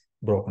is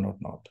broken or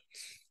not?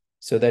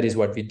 So that is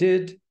what we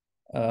did.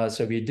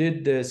 So we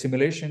did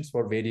simulations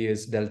for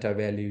various delta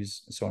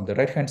values. So on the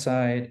right-hand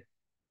side,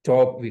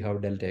 top, we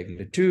have delta equal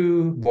to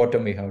 2,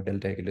 bottom, we have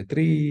delta equal to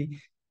 3,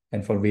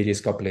 and for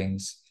various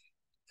couplings.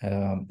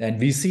 And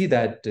we see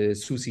that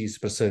SUSY is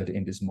preserved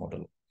in this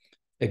model,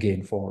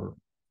 again, for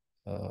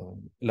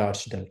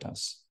large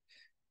deltas.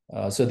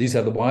 So these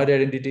are the wide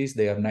identities.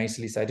 They are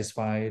nicely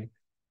satisfied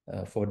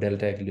for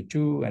delta equal to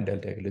 2 and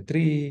delta equal to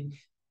 3.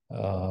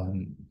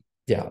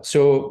 Yeah,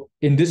 so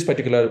in this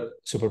particular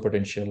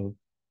superpotential,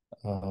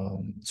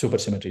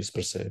 supersymmetry is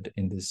preserved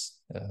in this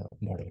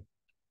model.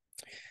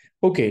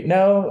 Okay,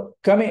 now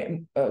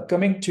coming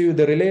to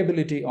the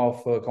reliability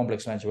of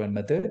complex Langevin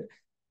method,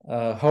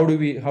 how do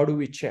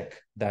we check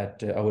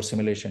that our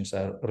simulations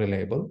are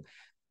reliable?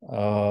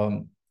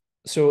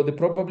 So the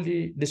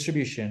probability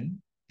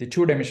distribution, the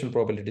two-dimensional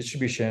probability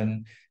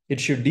distribution, it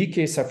should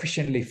decay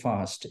sufficiently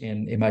fast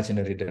in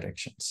imaginary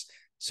directions.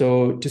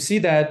 So to see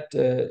that,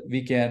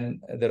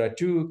 there are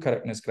two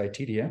correctness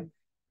criteria.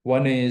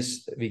 One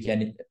is we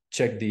can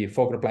check the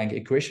Fokker-Planck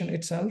equation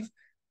itself.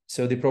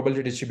 So the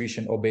probability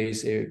distribution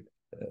obeys it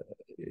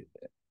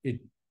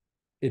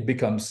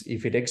becomes,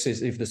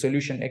 if the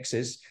solution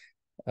exists,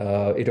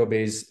 it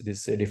obeys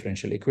this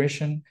differential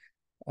equation.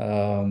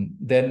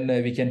 Then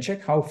we can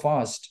check how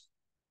fast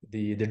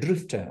the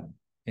drift term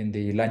in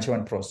the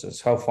Langevin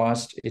process, how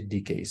fast it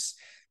decays.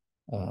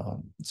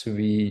 So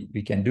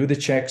we can do the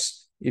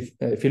checks.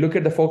 If you look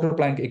at the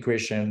Fokker-Planck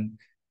equation,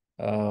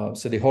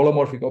 so the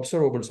holomorphic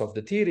observables of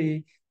the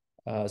theory,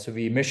 so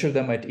we measure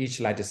them at each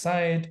lattice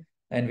side,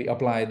 and we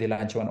apply the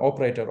Langevin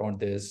operator on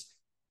this,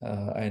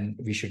 and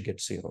we should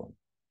get 0.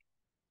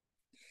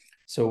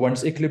 So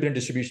once equilibrium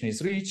distribution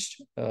is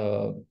reached,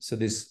 so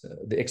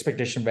the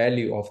expectation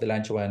value of the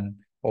Langevin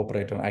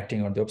operator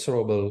acting on the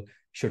observable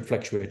should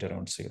fluctuate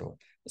around 0.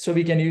 So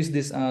we can use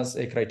this as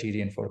a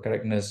criterion for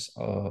correctness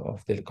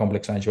of the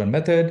complex Langevin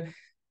method.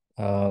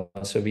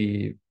 So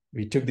we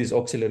took this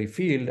auxiliary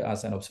field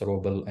as an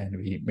observable and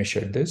we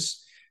measured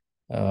this.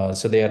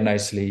 So they are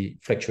nicely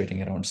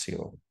fluctuating around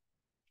 0.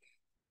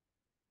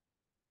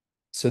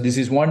 So this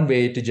is one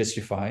way to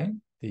justify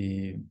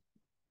the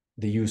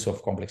use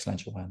of complex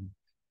Langevin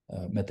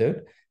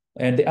method.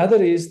 And the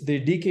other is the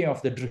decay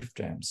of the drift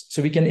terms.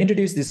 So we can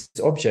introduce this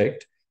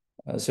object.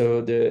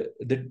 So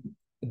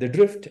the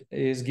drift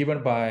is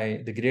given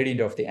by the gradient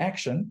of the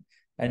action.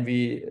 And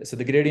so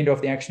the gradient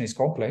of the action is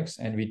complex,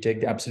 and we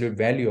take the absolute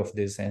value of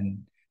this and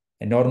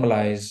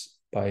normalize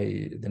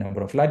by the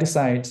number of lattice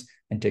sides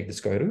and take the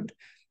square root.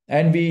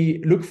 And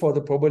we look for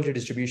the probability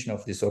distribution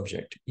of this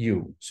object,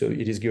 U. So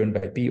it is given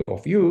by P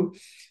of U.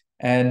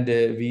 And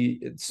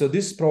so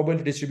this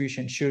probability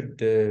distribution should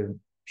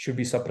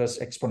be suppressed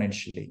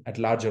exponentially at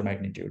larger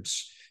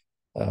magnitudes.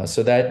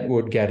 So that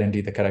would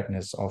guarantee the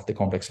correctness of the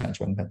complex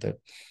Langevin method.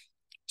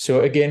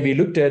 So again, we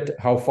looked at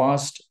how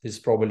fast this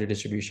probability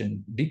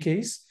distribution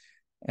decays,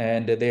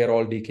 and they are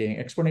all decaying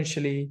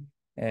exponentially,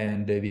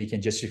 and we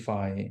can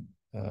justify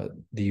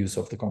the use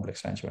of the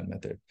complex Langevin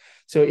method.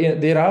 So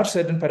there are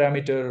certain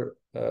parameter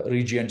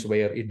regions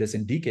where it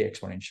doesn't decay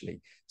exponentially.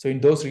 So in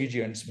those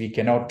regions, we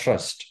cannot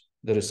trust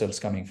the results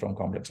coming from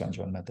complex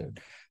Langevin method.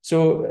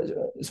 So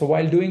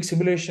while doing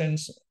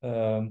simulations,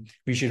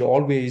 we should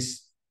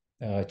always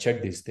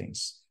check these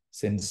things,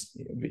 since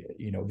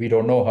we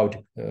don't know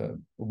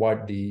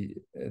what the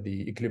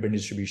equilibrium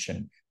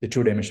distribution, the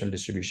two-dimensional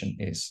distribution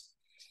is.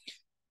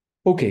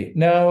 Okay,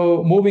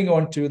 now moving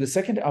on to the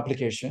second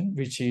application,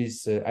 which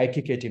is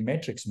IKKT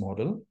matrix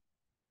model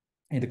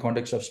in the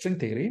context of string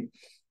theory.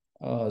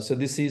 So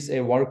this is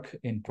a work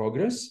in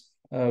progress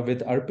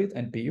with Arpit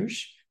and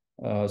Piyush.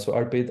 So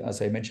Arpit,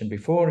 as I mentioned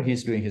before,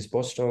 he's doing his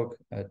postdoc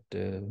at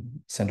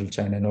Central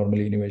China Normal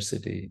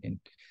University,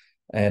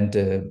 and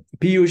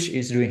Piyush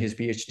is doing his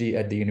PhD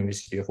at the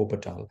University of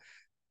Wuppertal.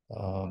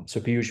 So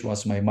Piyush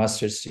was my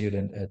master's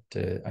student at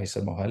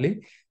ISR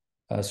Mohali.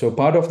 So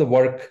part of the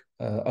work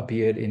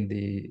appeared in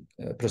the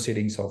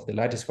proceedings of the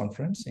Lattice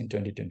Conference in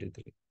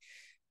 2023.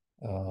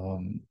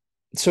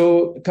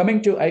 So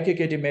coming to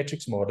IKKT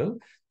matrix model,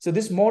 so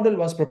this model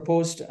was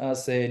proposed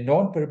as a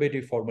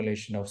non-perturbative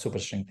formulation of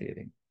superstring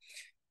theory.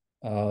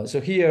 So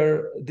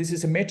here, this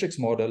is a matrix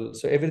model.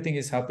 So everything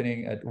is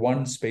happening at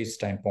one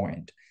space-time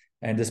point,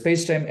 and the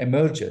space-time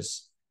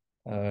emerges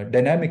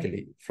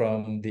dynamically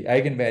from the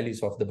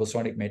eigenvalues of the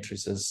bosonic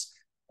matrices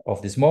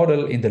of this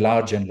model in the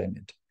large n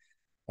limit.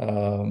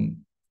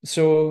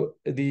 So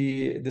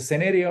the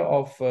scenario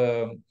of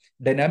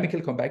dynamical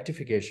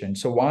compactification,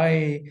 so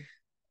why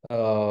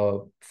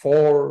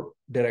 4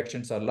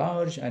 directions are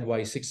large and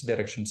why 6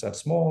 directions are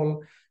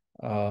small,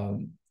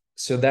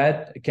 so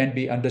that can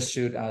be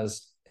understood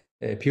as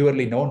a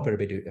purely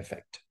non-perturbative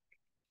effect.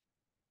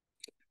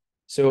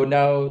 So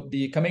now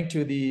coming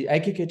to the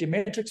IKKT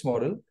matrix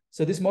model,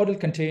 so this model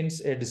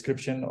contains a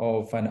description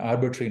of an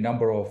arbitrary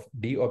number of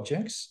D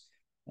objects.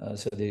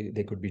 So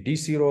they could be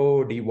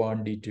D0,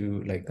 D1,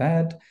 D2, like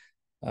that.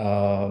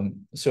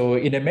 So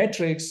in a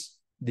matrix,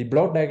 the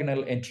blot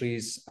diagonal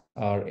entries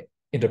are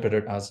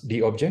interpreted as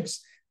D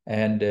objects,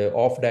 and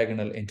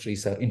off-diagonal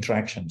entries are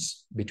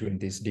interactions between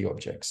these D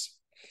objects.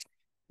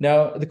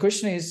 Now, the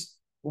question is,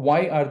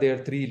 why are there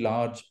 3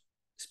 large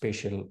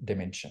spatial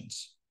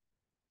dimensions?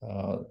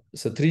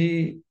 So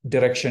 3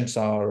 directions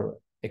are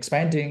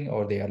expanding,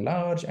 or they are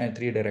large, and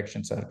 3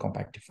 directions are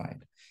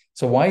compactified.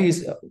 So why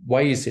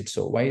is it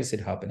so? Why is it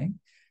happening?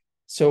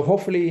 So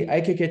hopefully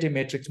IKKT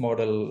matrix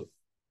model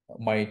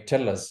might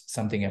tell us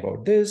something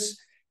about this.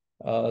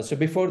 So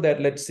before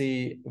that, let's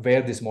see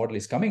where this model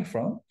is coming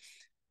from.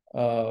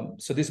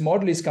 So this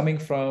model is coming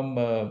from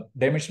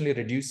dimensionally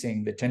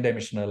reducing the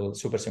 10-dimensional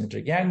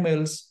supersymmetric Yang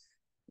mills,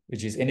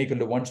 which is n equal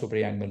to 1 super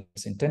Yang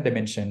mills in 10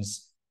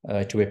 dimensions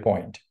to a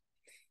point.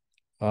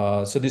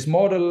 So this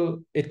model,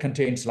 it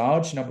contains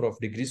large number of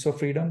degrees of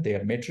freedom. They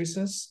are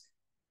matrices.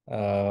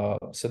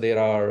 So there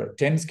are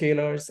 10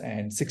 scalars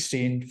and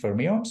 16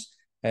 fermions,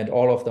 and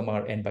all of them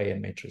are n by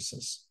n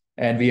matrices.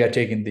 And we are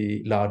taking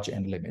the large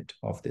n limit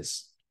of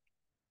this.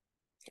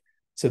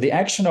 So the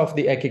action of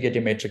the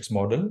aggregative matrix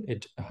model,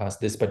 it has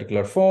this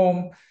particular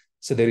form.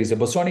 So there is a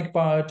bosonic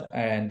part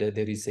and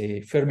there is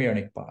a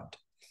fermionic part.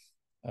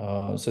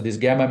 So these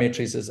gamma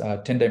matrices are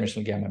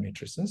 10-dimensional gamma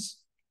matrices.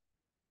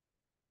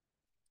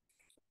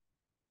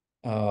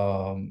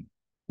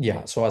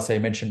 Yeah, so as I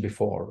mentioned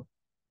before,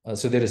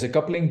 so there is a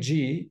coupling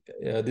G.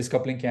 This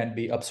coupling can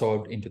be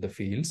absorbed into the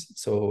fields.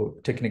 So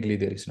technically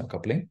there is no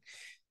coupling.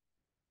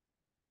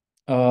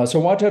 So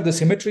what are the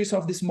symmetries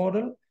of this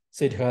model?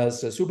 So it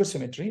has a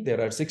supersymmetry.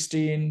 There are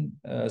 16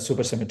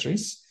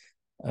 supersymmetries.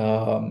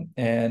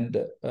 And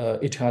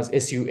it has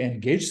SUN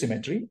gauge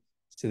symmetry.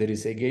 So there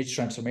is a gauge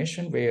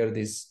transformation where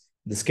the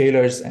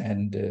scalars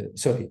and,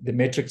 the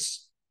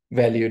matrix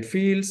valued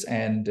fields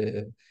and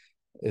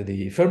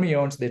the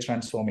fermions, they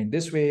transform in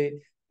this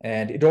way.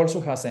 And it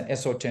also has an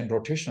SO10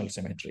 rotational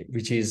symmetry,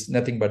 which is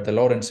nothing but the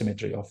Lorentz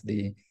symmetry of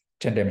the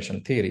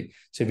 10-dimensional theory.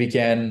 So we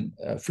can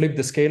flip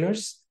the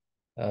scalars,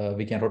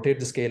 we can rotate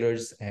the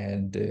scalars,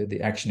 and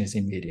the action is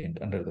invariant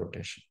under the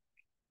rotation.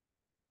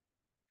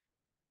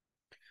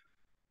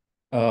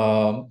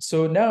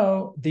 So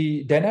now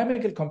the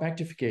dynamical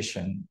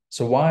compactification.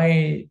 So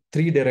why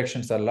 3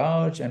 directions are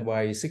large and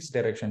why 6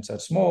 directions are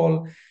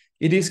small?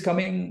 It is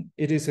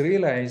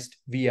realized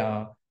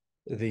via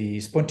the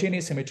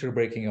spontaneous symmetry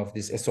breaking of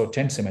this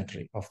SO10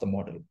 symmetry of the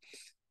model.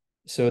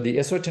 So the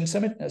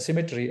SO10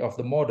 symmetry of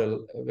the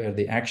model, where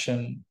the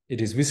action, it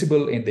is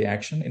visible in the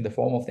action, in the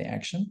form of the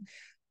action.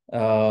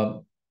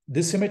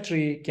 This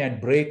symmetry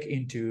can break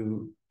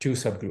into 2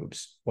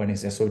 subgroups. One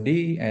is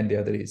SOD and the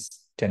other is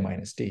 10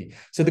 minus D.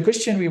 So the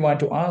question we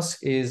want to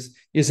ask is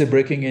it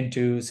breaking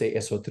into, say,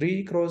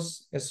 SO3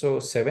 cross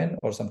SO7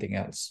 or something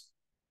else?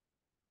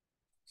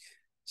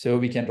 So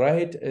we can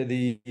write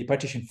the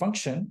partition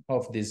function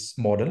of this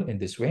model in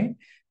this way,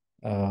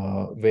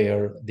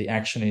 where the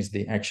action is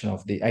the action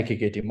of the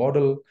aggregative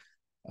model.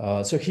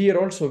 So here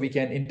also we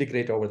can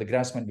integrate over the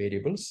Grassmann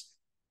variables.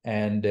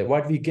 And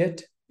what we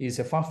get is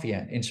a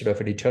Pfaffian instead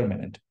of a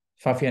determinant.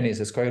 Pfaffian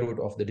is a square root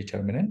of the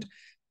determinant.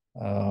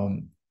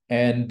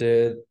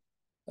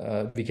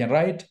 We can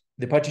write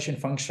the partition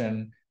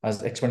function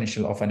as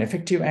exponential of an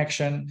effective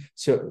action.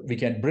 So we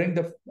can bring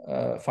the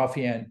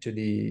Pfaffian to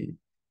the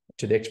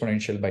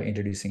exponential by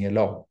introducing a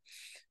log.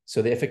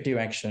 So the effective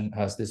action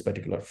has this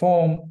particular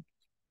form.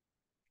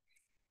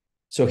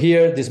 So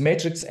here, this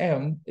matrix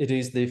M, it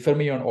is the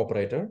fermion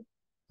operator.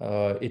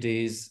 It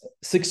is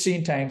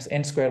 16 times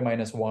n square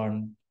minus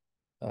 1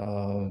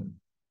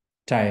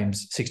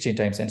 times 16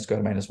 times n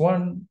square minus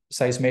 1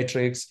 size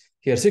matrix.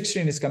 Here,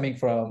 16 is coming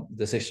from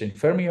the 16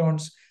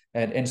 fermions,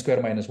 and n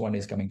square minus 1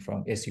 is coming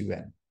from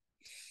SUN.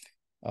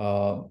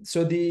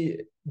 So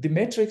the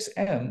matrix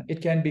M,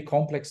 it can be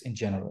complex in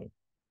general.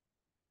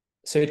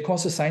 So it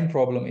causes sign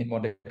problem in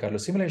Monte Carlo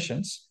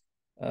simulations.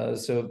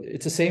 So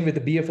it's the same with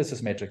the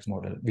BFSS matrix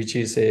model, which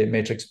is a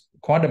matrix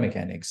quantum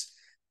mechanics.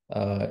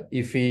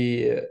 If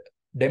we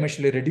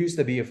dimensionally reduce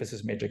the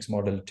BFSS matrix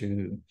model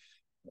to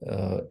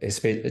a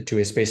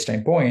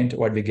space-time point,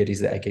 what we get is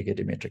the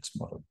aggregative matrix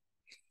model.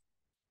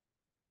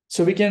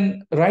 So we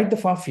can write the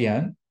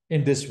Pfaffian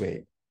in this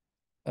way,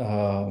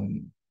 a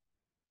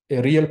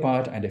real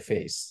part and a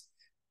phase.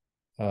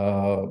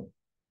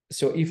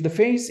 So if the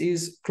phase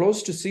is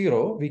close to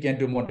 0, we can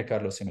do Monte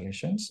Carlo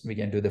simulations. We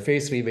can do the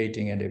phase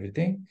reweighting and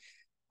everything.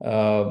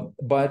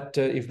 But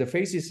if the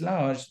phase is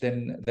large,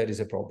 then there is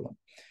a problem.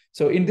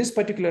 So in this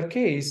particular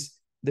case,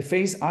 the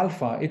phase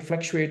alpha, it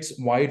fluctuates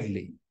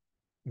widely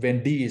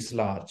when D is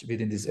large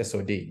within this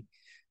SOD.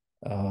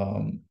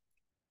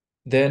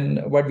 Then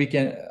what we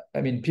can,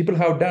 people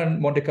have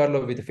done Monte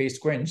Carlo with the phase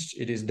quenched.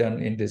 It is done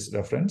in this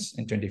reference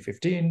in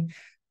 2015.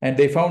 And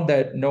they found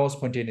that no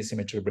spontaneous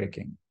symmetry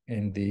breaking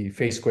in the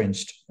phase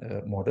quenched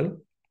model.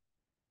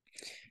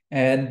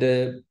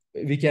 And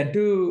we can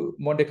do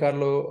Monte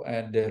Carlo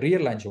and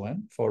real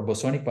Langevin for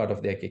bosonic part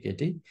of the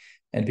aggregative.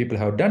 And people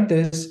have done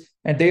this,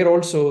 and there are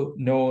also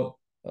no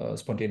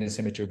spontaneous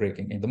symmetry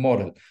breaking in the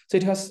model. So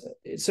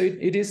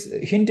it is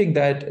hinting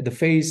that the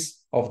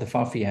phase of the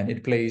Pfaffian,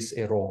 it plays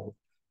a role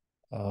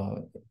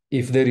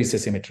if there is a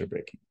symmetry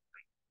breaking.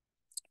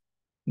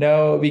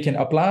 Now we can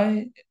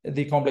apply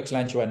the complex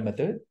Langevin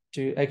method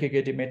to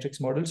aggregative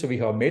matrix model. So we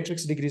have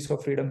matrix degrees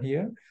of freedom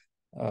here.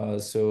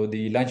 So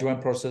the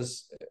Langevin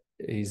process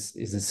is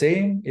the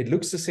same. It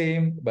looks the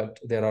same, but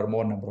there are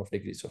more number of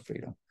degrees of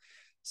freedom.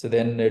 So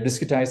then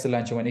discretize the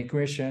Langevin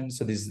equation.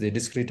 So this is the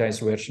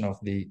discretized version of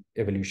the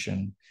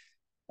evolution.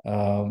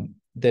 Then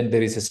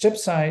there is a step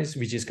size,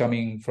 which is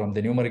coming from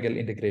the numerical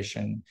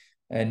integration.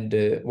 And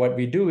what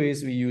we do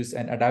is we use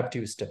an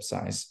adaptive step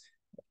size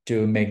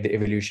to make the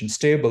evolution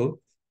stable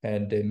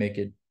and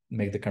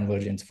make the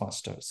convergence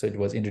faster. So it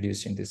was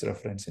introduced in this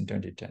reference in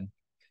 2010,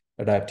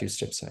 adaptive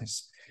step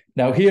size.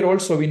 Now here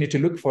also we need to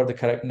look for the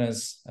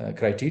correctness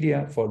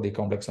criteria for the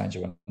complex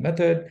Langevin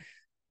method.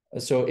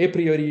 So a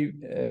priori,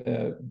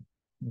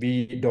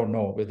 we don't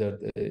know whether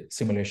the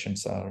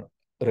simulations are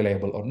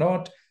reliable or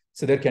not.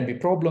 So there can be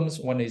problems.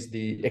 One is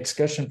the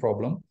excursion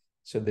problem.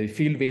 So the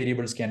field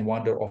variables can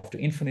wander off to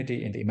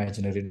infinity in the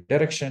imaginary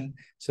direction.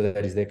 So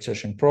that is the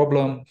excursion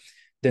problem.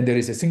 Then there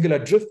is a singular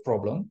drift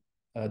problem.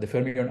 The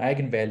fermion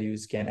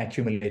eigenvalues can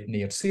accumulate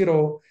near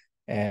zero,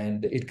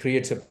 and it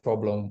creates a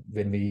problem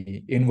when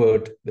we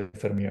invert the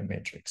fermion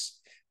matrix.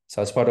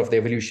 So as part of the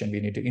evolution,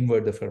 we need to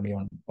invert the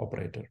fermion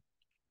operator.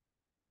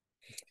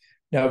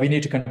 Now we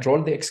need to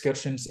control the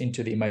excursions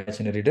into the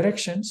imaginary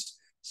directions.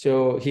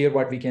 So here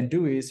what we can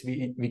do is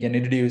we can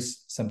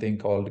introduce something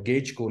called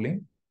gauge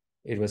cooling.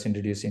 It was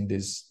introduced in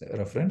this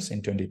reference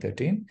in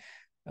 2013.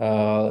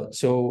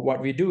 So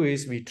what we do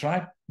is we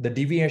track the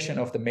deviation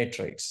of the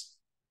matrix,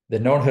 the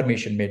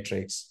non-Hermitian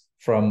matrix,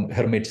 from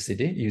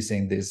hermiticity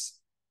using this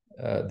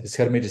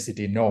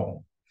hermiticity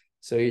norm.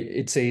 So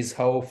it says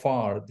how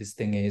far this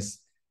thing is,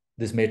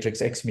 this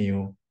matrix X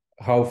mu,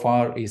 how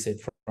far is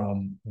it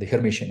from the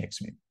Hermitian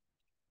X mu.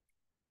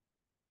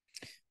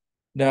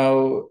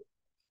 Now,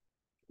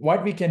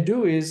 what we can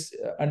do is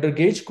under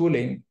gauge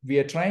cooling, we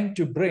are trying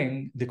to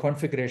bring the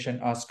configuration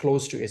as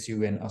close to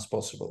SUN as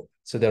possible.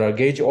 So there are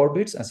gauge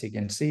orbits, as you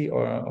can see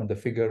on the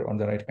figure on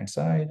the right-hand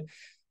side.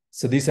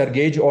 So these are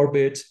gauge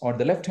orbits. On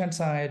the left-hand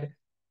side,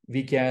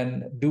 we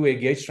can do a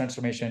gauge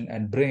transformation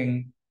and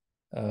bring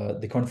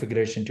the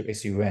configuration to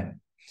SUN.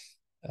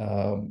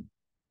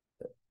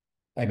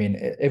 I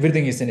mean,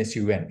 everything is in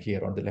SUN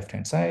here on the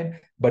left-hand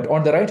side, but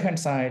on the right-hand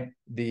side,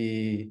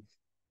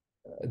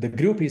 the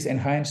group is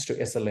enhanced to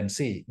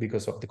SLNC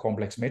because of the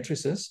complex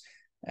matrices,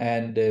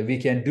 and we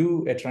can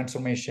do a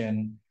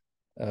transformation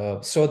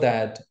so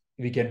that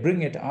we can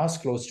bring it as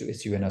close to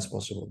SUN as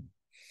possible.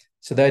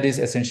 So that is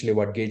essentially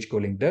what gauge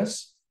cooling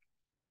does.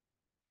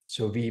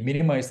 So we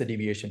minimize the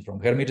deviation from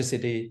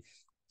hermiticity.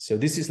 So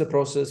this is the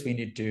process we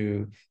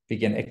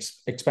can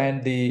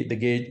expand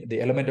the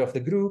element of the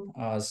group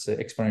as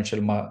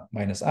exponential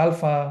minus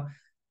alpha,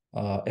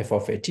 f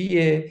of a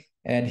ta.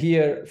 And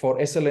here for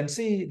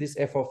SLNC, this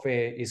f of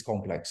a is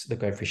complex, the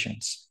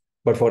coefficients.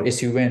 But for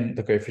SUN,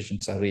 the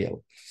coefficients are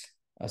real.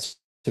 So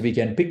we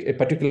can pick a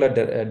particular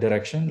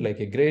direction, like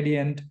a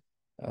gradient,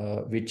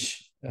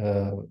 which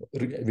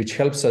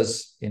helps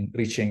us in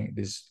reaching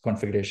this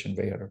configuration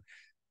where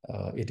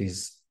it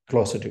is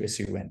closer to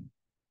SUN.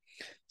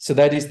 So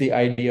that is the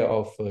idea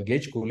of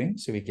gauge cooling.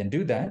 So we can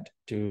do that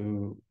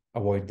to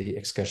avoid the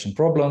excursion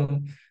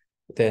problem,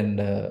 then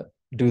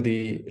do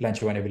the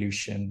Langevin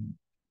evolution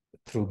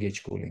through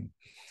gauge cooling.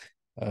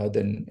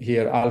 Then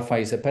here alpha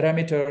is a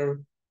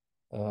parameter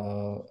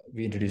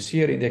we introduce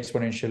here in the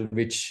exponential,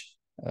 which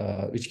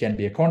can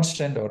be a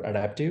constant or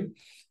adaptive.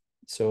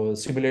 So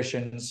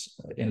simulations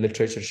in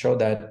literature show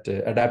that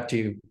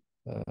adaptive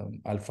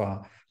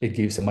alpha, it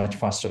gives a much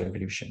faster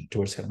evolution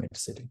towards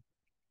hermiticity.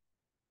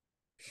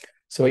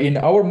 So in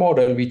our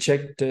model, we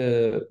checked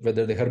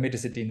whether the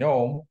hermiticity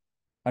norm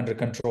under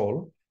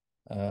control,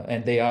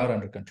 and they are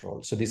under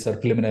control. So these are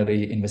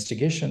preliminary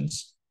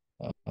investigations.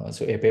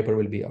 So a paper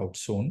will be out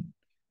soon.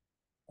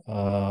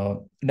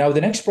 Now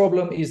the next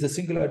problem is the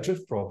singular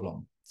drift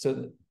problem.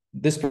 So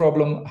this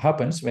problem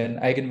happens when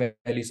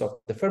eigenvalues of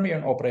the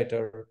fermion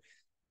operator,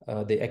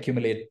 they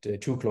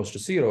accumulate too close to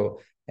zero.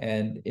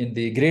 And in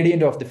the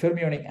gradient of the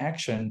fermionic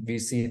action, we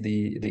see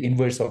the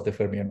inverse of the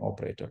fermion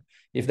operator.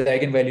 If the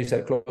eigenvalues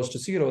are close to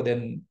zero,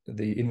 then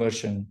the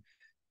inversion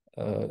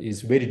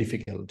is very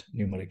difficult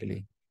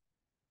numerically.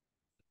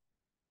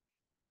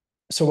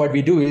 So what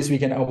we do is we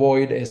can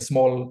avoid a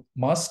small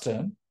mass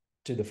term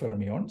to the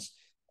fermions,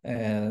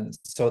 and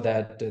so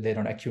that they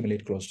don't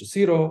accumulate close to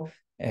zero,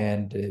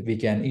 and we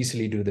can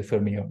easily do the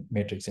fermion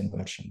matrix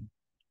inversion.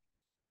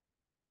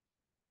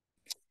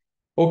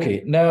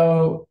 Okay,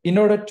 now in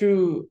order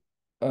to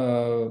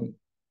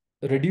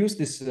reduce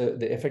this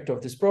the effect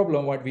of this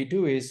problem, what we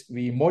do is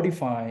we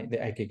modify the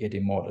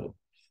IKKT model.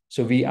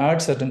 So we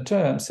add certain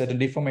terms, certain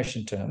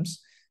deformation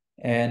terms,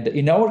 and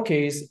in our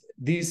case,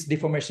 these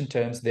deformation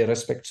terms, they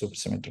respect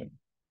supersymmetry.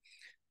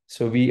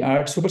 So we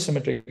add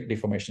supersymmetric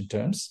deformation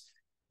terms.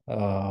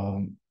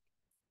 So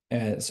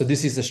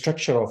this is the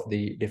structure of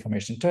the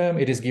deformation term.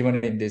 It is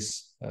given in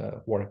this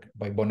work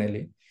by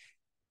Bonelli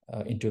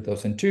in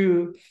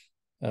 2002.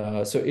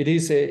 So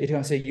it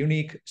has a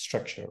unique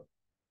structure.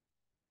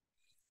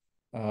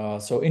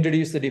 So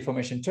introduce the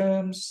deformation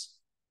terms,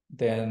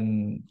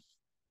 then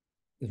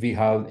we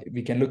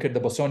can look at the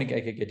bosonic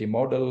IKKT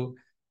model.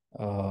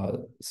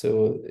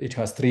 So it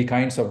has three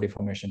kinds of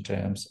deformation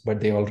terms, but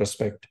they all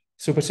respect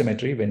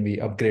supersymmetry when we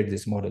upgrade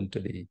this model to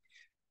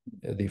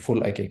the full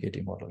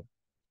IKKT model.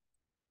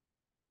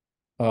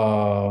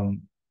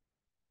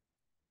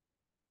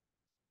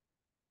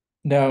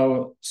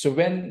 Now, so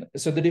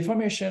the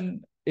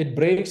deformation, it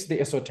breaks the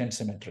SO10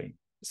 symmetry.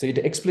 So it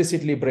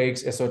explicitly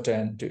breaks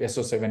SO10 to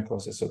SO7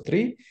 cross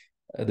SO3.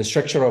 The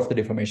structure of the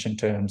deformation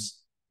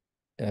terms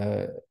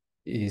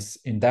is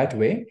in that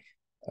way.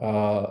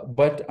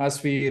 But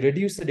as we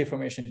reduce the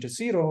deformation to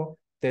 0,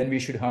 then we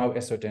should have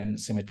SO10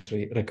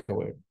 symmetry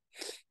recovered.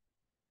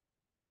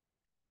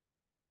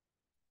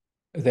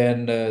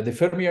 Then the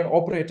fermion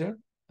operator,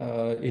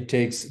 it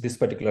takes this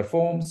particular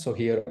form. So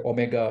here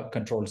omega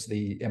controls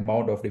the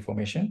amount of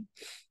deformation.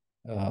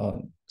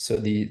 So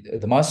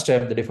the mass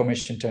term, the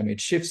deformation term, it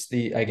shifts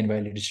the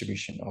eigenvalue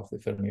distribution of the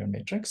fermion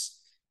matrix.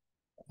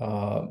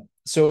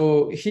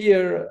 So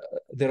here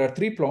there are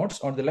 3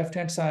 plots on the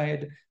left-hand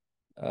side.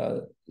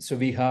 So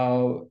we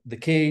have the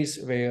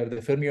case where the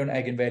fermion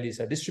eigenvalues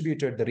are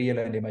distributed, the real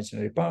and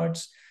imaginary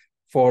parts.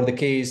 For the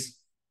case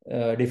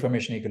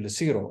deformation equal to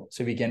 0.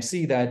 So we can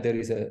see that there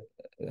is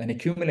an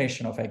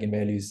accumulation of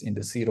eigenvalues in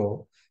the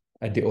 0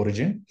 at the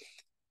origin.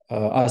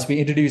 As we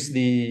introduce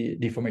the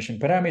deformation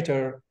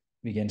parameter,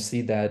 we can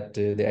see that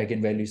the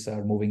eigenvalues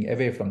are moving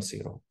away from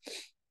 0.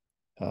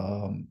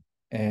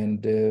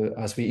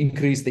 As we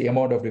increase the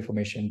amount of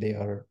deformation, they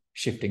are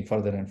shifting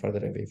further and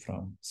further away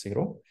from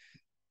 0.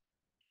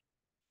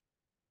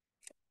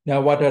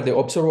 Now, what are the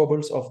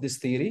observables of this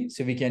theory?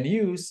 So we can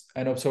use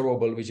an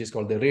observable which is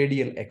called the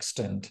radial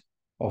extent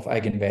of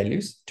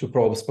eigenvalues to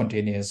probe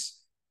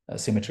spontaneous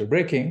symmetry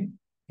breaking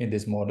in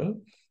this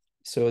model.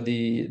 So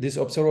this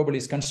observable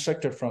is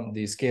constructed from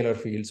the scalar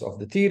fields of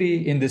the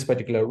theory in this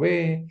particular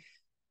way.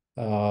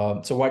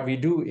 So what we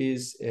do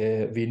is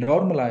we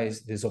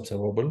normalize this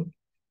observable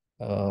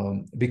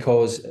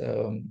because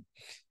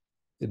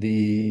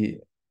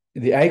the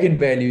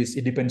eigenvalues,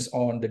 it depends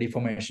on the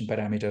deformation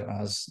parameter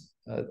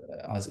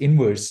as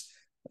inverse,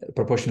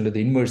 proportional to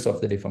the inverse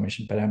of the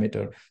deformation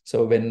parameter.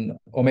 So when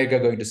omega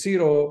going to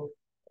 0,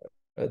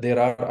 there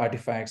are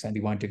artifacts and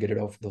we want to get rid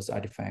of those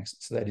artifacts.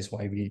 So that is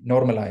why we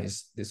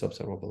normalize this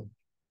observable.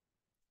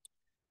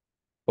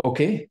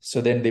 Okay,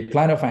 so then the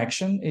plan of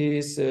action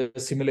is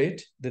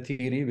simulate the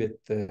theory with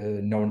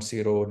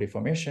non-zero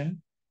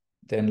deformation,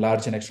 then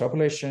large N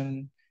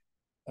extrapolation.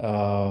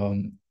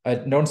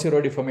 At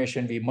non-zero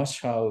deformation, we must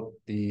have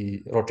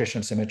the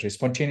rotational symmetry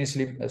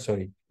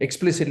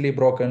explicitly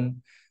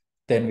broken.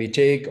 Then we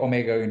take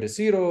omega into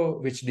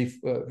 0, which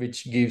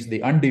gives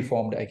the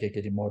undeformed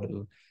IKKT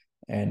model,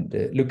 and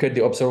look at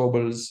the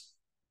observables,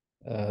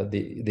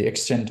 the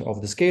extent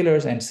of the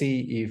scalars, and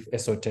see if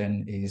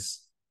SO10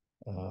 is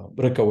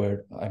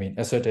recovered. I mean,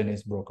 SO10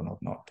 is broken or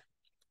not.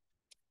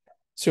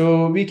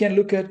 So we can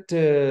look at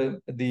the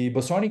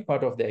bosonic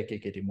part of the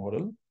IKKT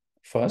model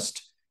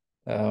first.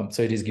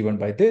 So it is given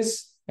by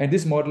this, and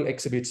this model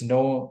exhibits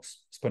no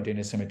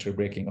spontaneous symmetry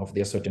breaking of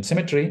the SO10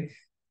 symmetry.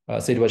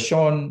 So it was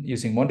shown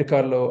using Monte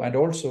Carlo and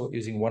also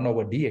using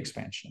 1/d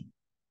expansion.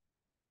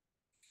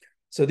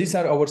 So these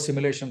are our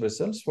simulation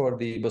results for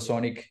the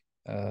bosonic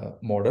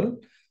model.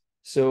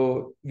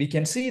 So we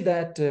can see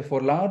that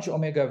for large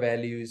omega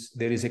values,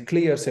 there is a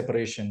clear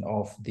separation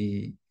of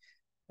the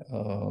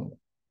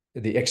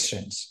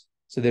extents.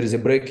 So there is a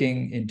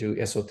breaking into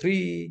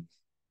SO3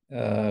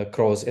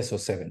 cross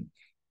SO7.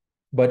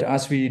 But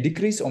as we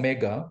decrease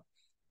omega,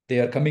 they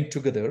are coming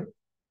together.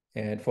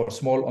 And for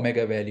small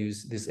omega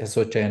values, this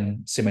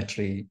SO10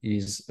 symmetry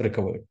is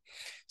recovered.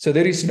 So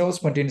there is no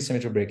spontaneous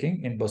symmetry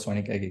breaking in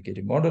bosonic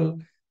IKKT model.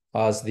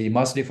 As the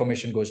mass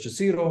deformation goes to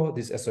 0,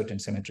 this SO10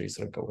 symmetry is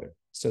recovered.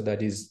 So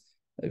that is,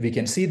 we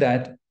can see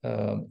that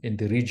in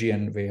the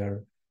region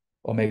where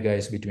omega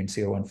is between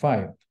 0 and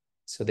 5.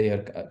 So they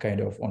are kind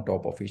of on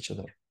top of each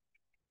other.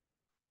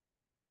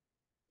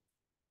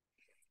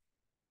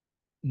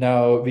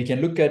 Now we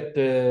can look at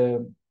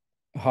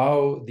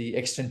how the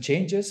extent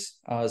changes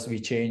as we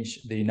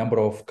change the number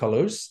of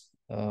colors,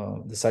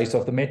 the size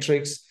of the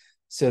matrix.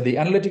 So the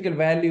analytical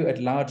value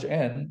at large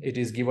N, it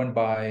is given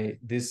by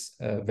this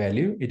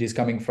value. It is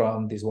coming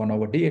from this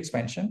 1/d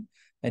expansion.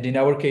 And in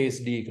our case,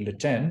 d equal to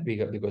 10,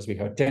 because we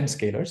have 10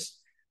 scalars.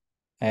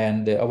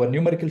 And our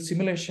numerical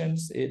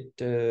simulations, it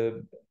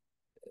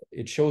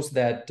shows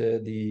that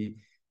the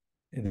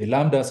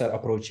lambdas are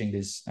approaching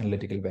this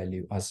analytical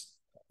value as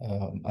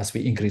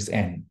we increase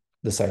N,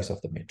 the size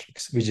of the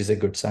matrix, which is a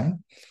good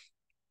sign.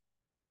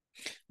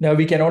 Now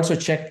we can also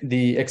check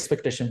the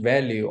expectation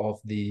value of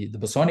the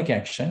bosonic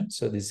action.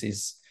 So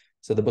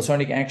the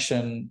bosonic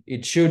action,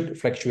 it should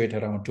fluctuate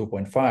around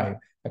 2.5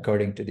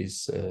 according to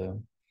this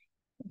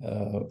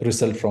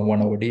result from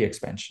 1/d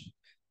expansion,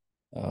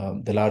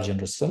 the large N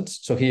results.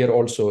 So here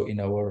also in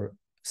our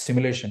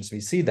simulations,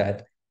 we see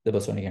that the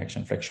bosonic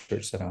action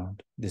fluctuates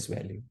around this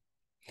value.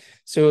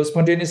 So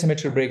spontaneous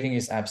symmetry breaking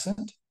is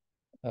absent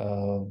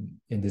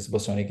in this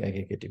bosonic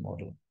IKKT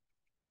model.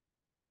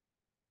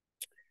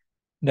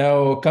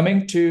 Now,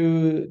 coming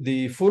to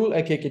the full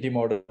IKKT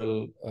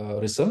model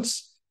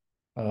results,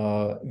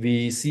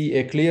 we see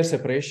a clear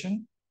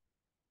separation.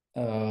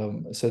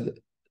 So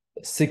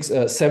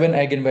 7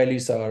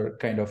 eigenvalues are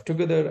kind of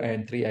together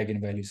and 3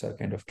 eigenvalues are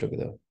kind of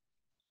together.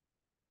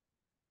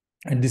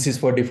 And this is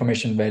for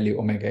deformation value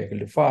omega equal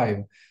to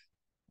 5.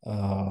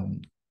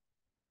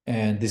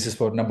 And this is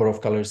for number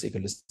of colors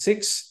equal to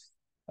 6.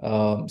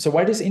 So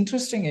what is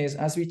interesting is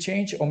as we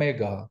change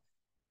omega,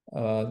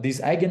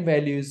 these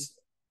eigenvalues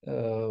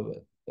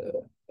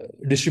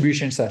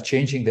distributions are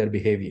changing their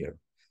behavior.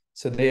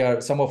 So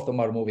some of them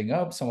are moving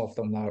up, some of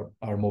them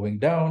are moving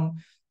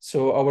down.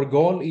 So our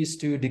goal is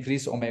to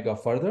decrease omega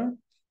further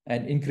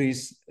and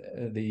increase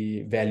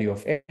the value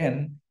of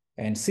n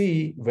and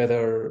see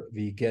whether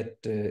we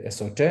get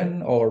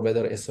SO10 or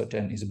whether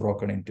SO10 is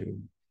broken into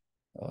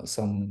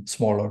some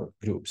smaller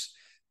groups.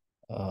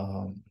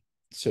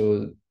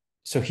 So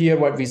here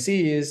what we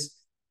see is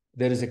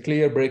there is a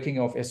clear breaking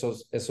of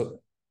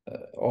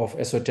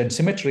SO10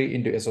 symmetry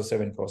into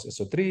SO7 cross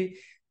SO3.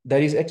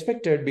 That is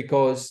expected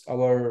because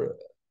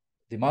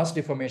the mass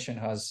deformation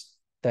has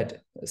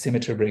that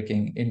symmetry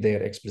breaking in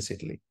there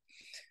explicitly.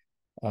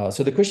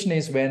 So the question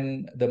is,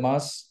 when the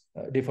mass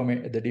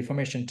the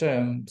deformation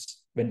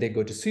terms, when they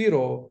go to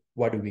 0,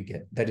 what do we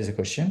get? That is a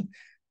question.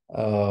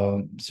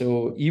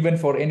 So even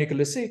for n equal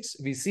to 6,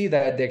 we see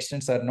that the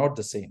extents are not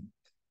the same.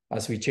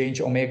 As we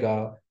change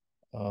omega,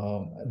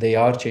 they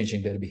are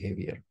changing their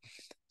behavior.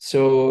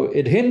 So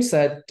it hints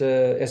at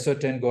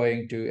SO10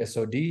 going to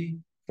SOD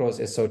cross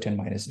SO10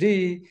 minus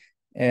D,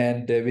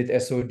 and with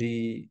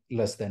SOD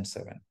less than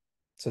 7.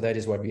 So that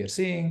is what we are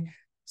seeing.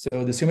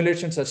 So the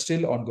simulations are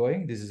still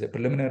ongoing. This is a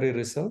preliminary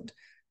result.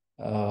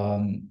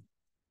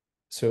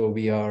 So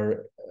we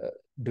are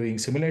doing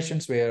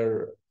simulations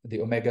where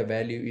the omega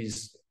value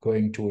is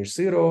going towards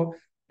 0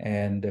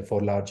 and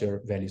for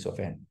larger values of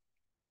n.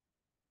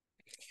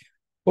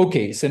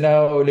 Okay, so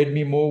now let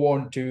me move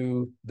on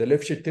to the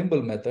Lefschetz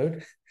Thimble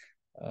method.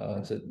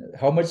 So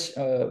how much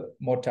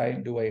more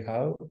time do I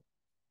have,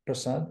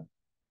 Prasad?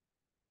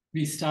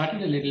 We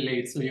started a little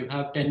late, so you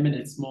have 10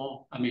 minutes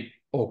more.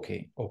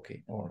 Okay,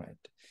 all right.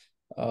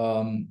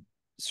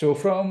 So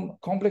from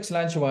complex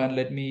Langevin,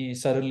 let me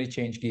suddenly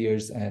change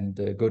gears and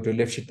go to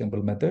Lefschetz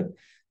Thimble method.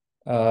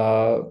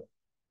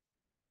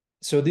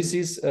 So this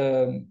is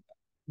the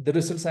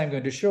results I'm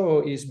going to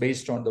show is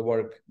based on the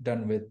work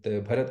done with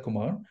Bharat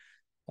Kumar.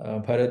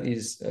 Bharat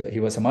he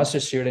was a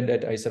master's student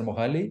at Aysar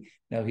Mohali.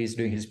 Now he's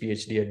doing his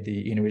PhD at the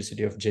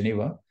University of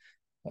Geneva.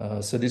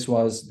 So this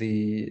was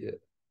the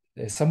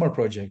summer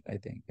project, I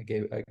think. I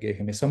gave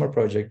him a summer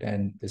project,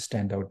 and this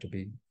turned out to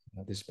be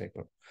this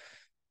paper.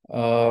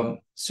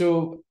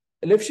 So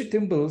Lefschetz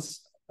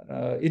Thimble's,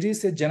 it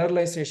is a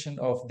generalization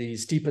of the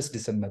steepest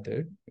descent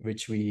method,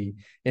 which we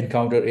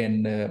encounter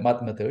in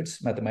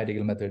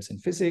mathematical methods in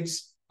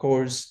physics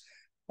course.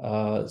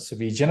 So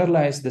we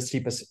generalize the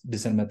steepest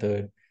descent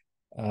method.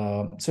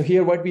 So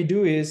here what we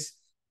do is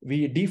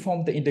we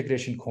deform the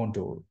integration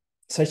contour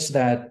such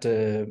that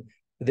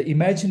the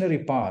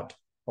imaginary part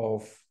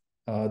of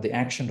the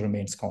action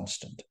remains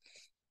constant.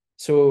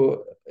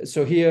 So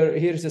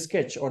here's a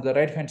sketch. On the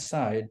right-hand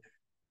side,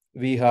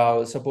 we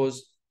have,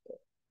 suppose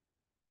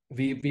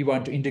we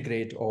want to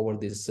integrate over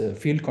this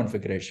field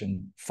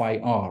configuration phi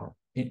r.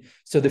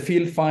 So the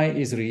field phi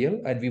is real,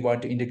 and we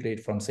want to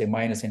integrate from, say,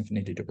 minus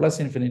infinity to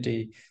plus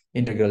infinity,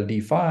 integral d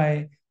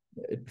phi.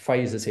 Phi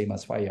is the same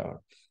as phi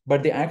r,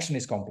 but the action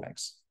is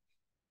complex.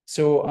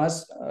 So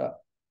as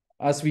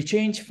we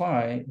change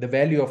phi, the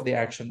value of the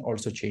action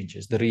also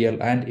changes, the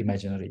real and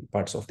imaginary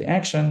parts of the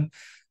action.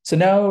 So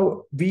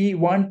now we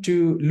want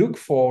to look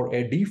for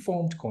a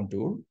deformed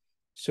contour.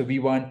 So we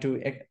want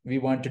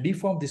to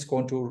deform this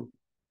contour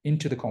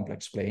into the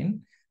complex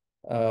plane,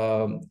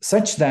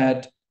 such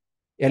that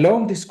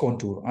along this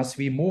contour, as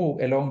we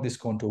move along this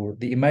contour,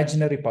 the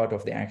imaginary part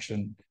of the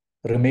action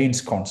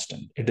remains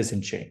constant. It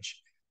doesn't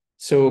change.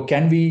 So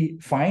can we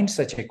find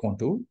such a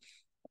contour?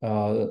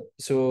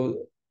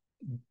 So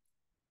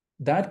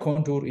that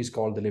contour is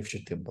called the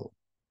Lefschetz Thimble,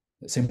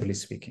 simply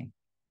speaking.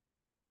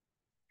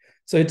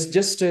 So it's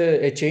just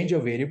a change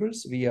of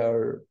variables. We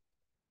are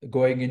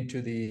going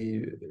into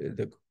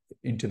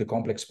the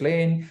complex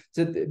plane.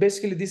 So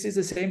basically, this is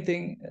the same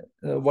thing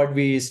what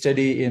we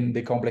study in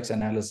the complex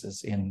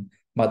analysis in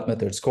math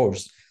methods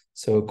course.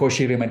 So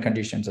Cauchy-Riemann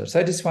conditions are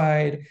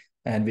satisfied,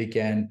 and we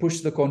can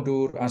push the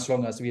contour as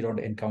long as we don't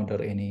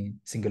encounter any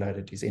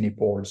singularities, any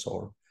poles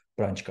or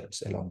branch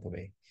cuts along the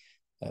way.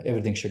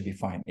 Everything should be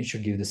fine. It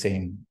should give the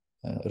same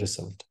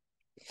result.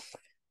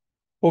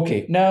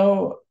 Okay,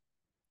 now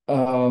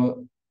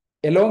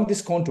along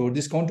this contour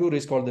is called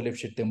the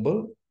Lefschetz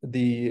Thimble.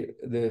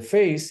 The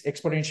phase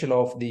exponential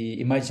of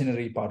the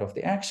imaginary part of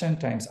the action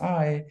times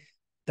I,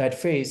 that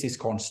phase is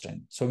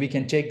constant. So we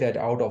can take that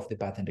out of the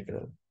path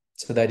integral.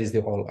 So that is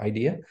the whole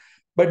idea.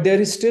 But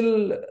there is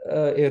still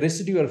a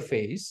residual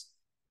phase,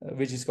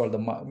 which is called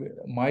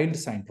the mild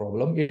sign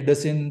problem. It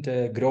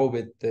doesn't grow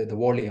with the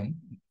volume,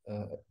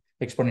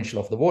 exponential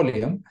of the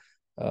volume.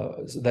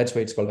 So that's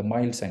why it's called a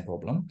mild sign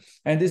problem.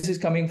 And this is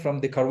coming from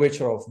the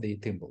curvature of the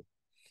thimble.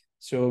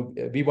 So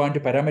we want to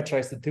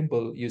parameterize the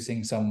thimble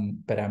using some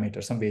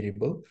parameter, some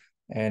variable,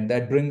 and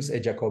that brings a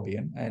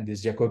Jacobian, and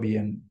this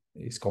Jacobian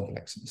is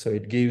complex. So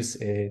it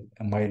gives a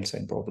mild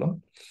sign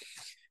problem.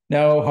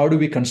 Now, how do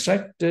we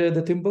construct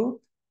the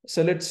thimble?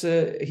 So let's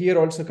here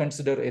also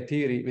consider a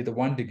theory with a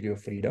 1 degree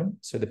of freedom.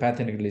 So the path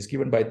integral is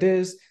given by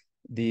this.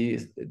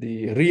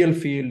 the real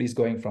field is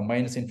going from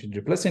minus infinity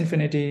to plus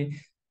infinity,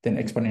 then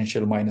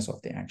exponential minus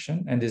of the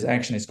action, and this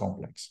action is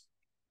complex.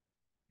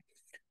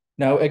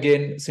 Now,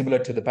 again, similar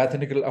to the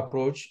mathematical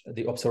approach,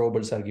 the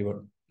observables are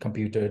given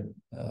computed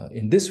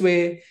in this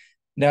way.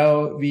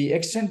 Now, we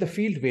extend the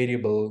field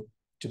variable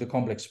to the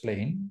complex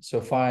plane.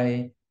 So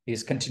phi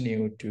is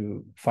continued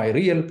to phi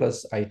real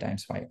plus I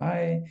times phi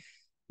I.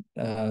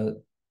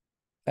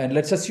 And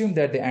let's assume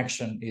that the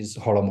action is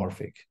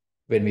holomorphic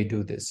when we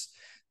do this.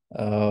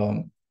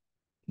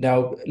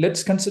 Now,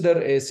 let's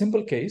consider a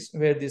simple case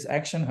where this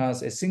action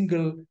has a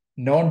single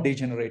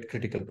non-degenerate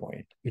critical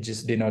point, which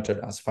is denoted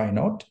as phi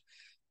naught.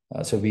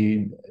 So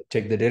we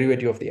take the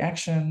derivative of the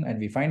action and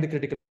we find the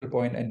critical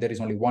point, and there is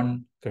only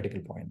one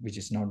critical point, which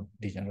is not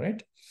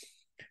degenerate.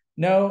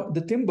 Now,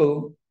 the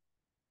thimble,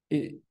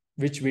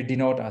 which we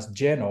denote as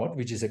J naught,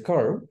 which is a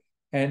curve,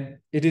 and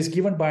it is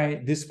given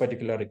by this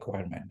particular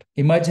requirement.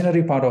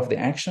 Imaginary part of the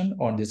action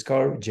on this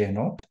curve J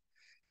naught,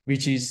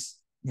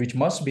 which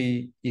must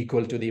be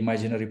equal to the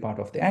imaginary part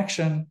of the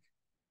action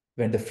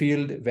when the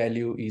field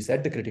value is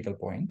at the critical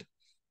point.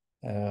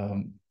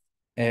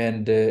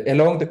 And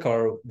along the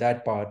curve,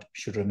 that part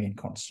should remain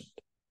constant.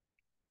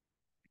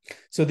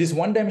 So this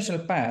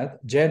one-dimensional path,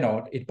 J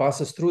naught, it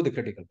passes through the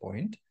critical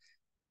point.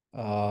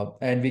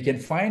 And we can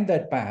find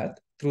that path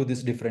through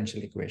this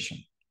differential equation.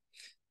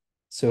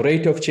 So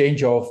rate of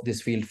change of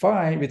this field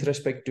phi with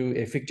respect to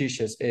a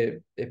fictitious,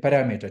 a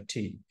parameter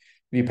t.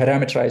 We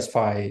parameterize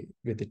phi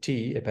with the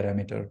t, a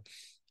parameter,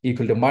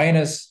 equal to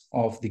minus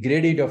of the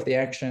gradient of the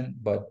action,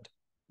 but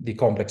the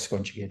complex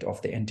conjugate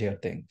of the entire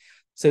thing.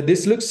 So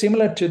this looks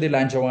similar to the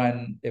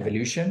Langevin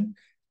evolution,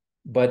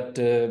 but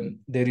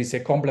there is a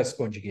complex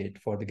conjugate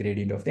for the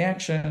gradient of the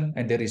action,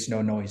 and there is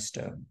no noise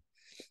term.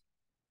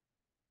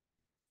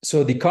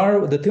 So the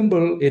curve, the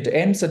thimble, it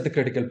ends at the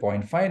critical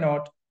point phi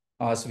naught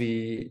as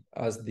the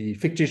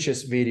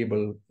fictitious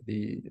variable,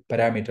 the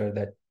parameter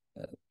that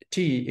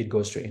t, it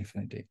goes to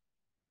infinity.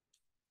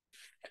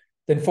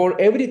 Then for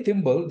every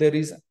thimble, there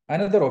is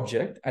another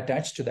object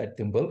attached to that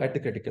thimble at the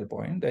critical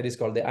point that is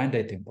called the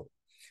anti-thimble.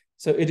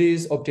 So it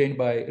is obtained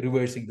by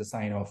reversing the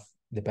sign of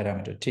the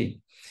parameter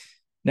t.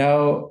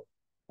 Now,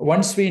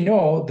 once we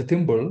know the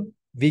thimble,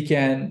 we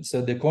can,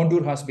 so the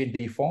contour has been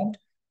deformed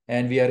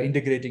and we are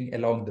integrating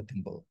along the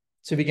thimble.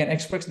 So we can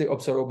express the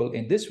observable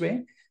in this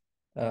way.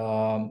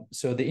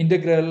 So the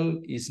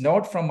integral is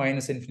not from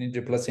minus infinity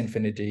to plus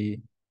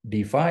infinity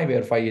d phi,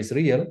 where phi is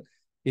real.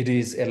 It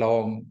is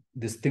along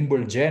this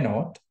thimble J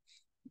naught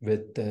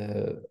with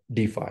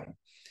d phi.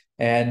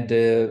 And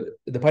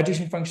the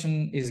partition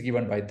function is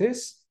given by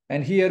this.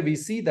 And here we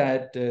see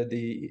that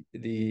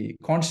the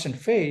constant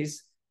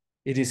phase,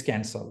 it is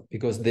canceled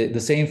because the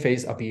same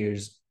phase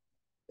appears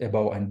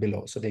above and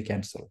below, so they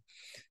cancel.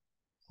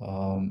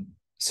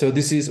 So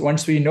this is,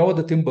 once we know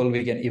the thimble,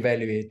 we can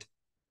evaluate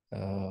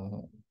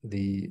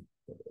the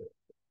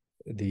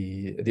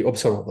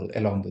observable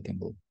along the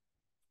thimble.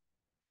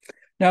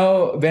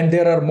 Now, when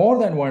there are more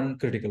than one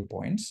critical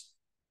points,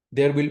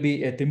 there will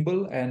be a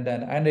thimble and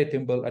an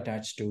anti-thimble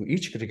attached to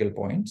each critical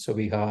point. So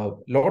we have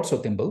lots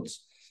of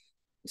thimbles.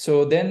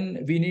 So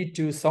then we need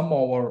to sum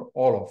over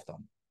all of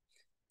them.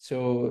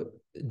 So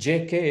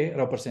Jk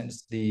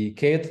represents the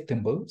kth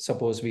thimble.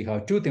 Suppose we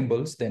have two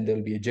thimbles, then there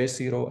will be a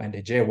J0 and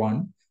a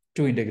J1,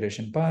 two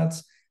integration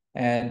paths,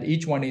 and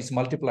each one is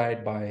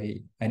multiplied by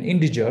an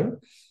integer.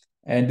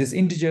 And this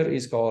integer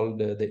is called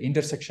the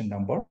intersection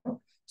number.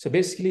 So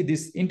basically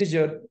this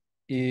integer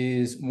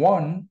is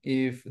 1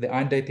 if the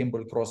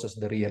anti-thimble crosses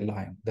the real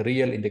line, the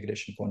real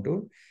integration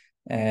contour.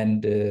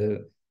 And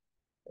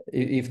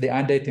if the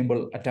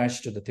anti-thimble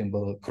attached to the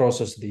thimble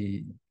crosses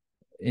the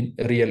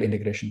real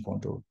integration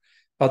contour.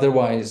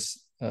 Otherwise,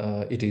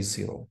 it is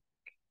 0.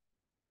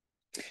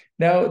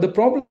 Now, the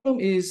problem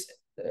is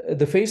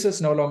the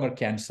phases no longer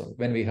cancel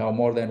when we have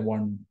more than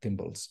one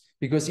thimbles,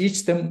 because each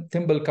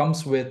thimble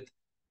comes with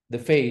the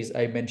phase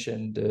I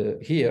mentioned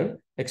here,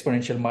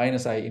 exponential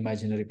minus I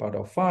imaginary part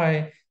of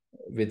phi,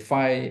 with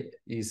phi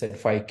is at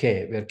phi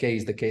k, where k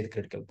is the kth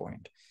critical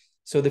point.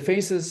 So the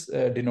phases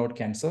do not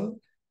cancel.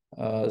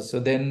 So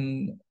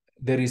then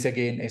there is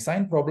again a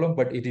sign problem,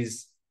 but it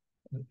is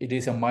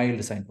a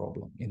mild sign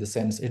problem in the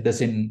sense it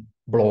doesn't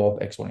blow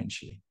up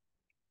exponentially.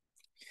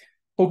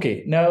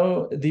 Okay,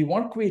 now the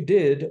work we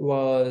did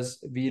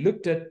was we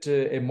looked at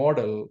a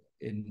model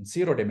in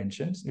 0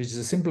 dimensions, which is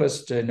the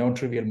simplest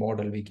non-trivial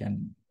model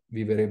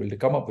we were able to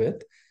come up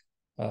with.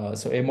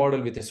 So a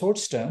model with a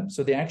source term.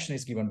 So the action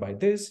is given by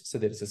this. So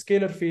there is a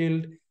scalar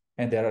field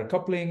and there are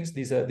couplings.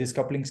 These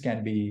couplings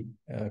can be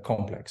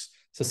complex.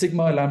 So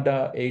sigma,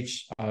 lambda,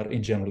 h are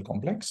in general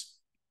complex.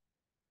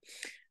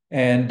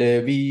 And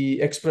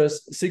we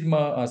express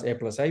sigma as a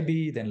plus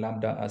ib, then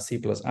lambda as c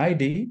plus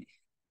id.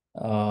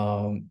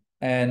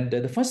 And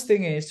the first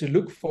thing is to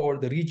look for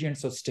the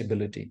regions of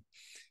stability.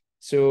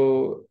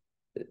 So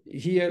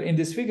here in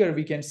this figure,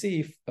 we can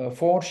see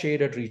 4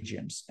 shaded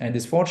regions. And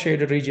these 4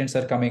 shaded regions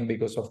are coming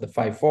because of the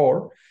phi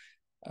 4.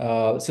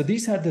 So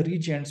these are the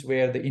regions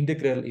where the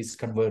integral is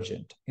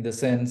convergent, in the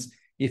sense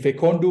if a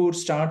contour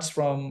starts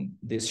from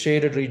this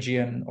shaded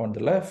region on the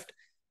left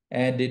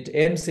and it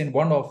ends in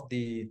one of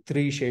the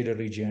 3 shaded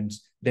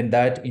regions, then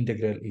that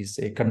integral is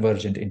a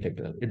convergent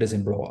integral. It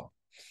doesn't blow up.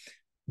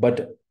 But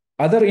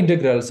other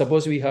integrals,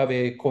 suppose we have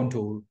a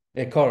contour,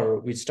 a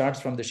curve, which starts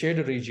from the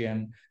shaded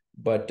region,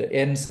 but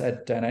ends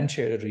at an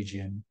unshaded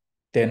region,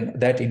 then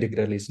that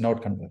integral is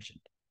not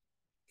convergent.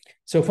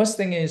 So first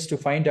thing is to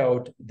find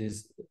out the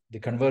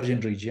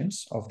convergent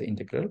regions of the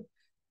integral.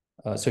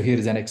 So here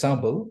is an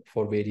example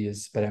for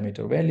various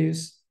parameter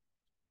values.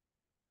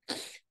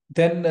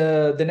 Then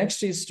the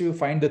next is to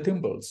find the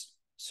Thimbles.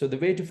 So the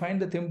way to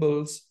find the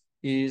Thimbles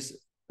is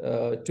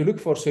to look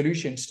for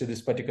solutions to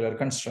this particular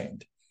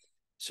constraint.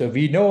 So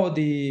we know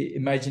the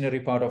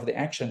imaginary part of the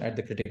action at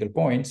the critical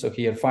point. So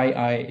here phi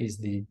I is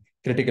the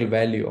critical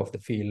value of the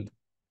field.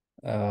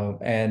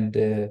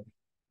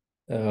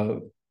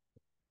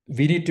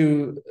 We need to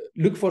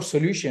look for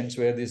solutions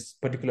where this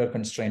particular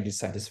constraint is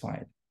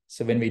satisfied.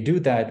 So when we do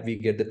that, we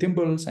get the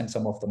Thimbles, and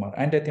some of them are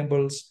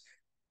anti-Thimbles.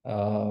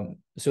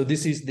 So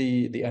this is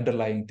the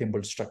underlying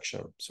Thimble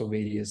structure. So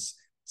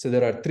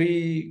there are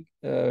 3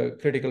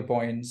 critical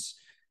points,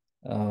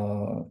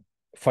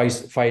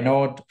 phi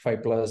naught, phi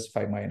plus,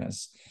 phi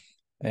minus.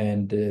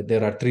 And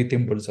there are 3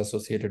 Thimbles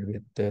associated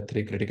with the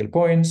 3 critical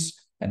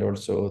points, and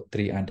also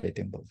 3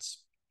 anti-Thimbles.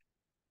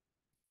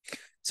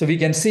 So we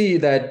can see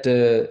that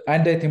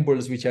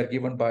anti-Thimbles, which are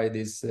given by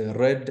these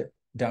red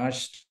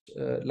dashed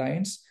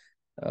lines,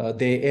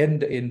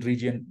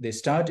 they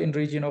start in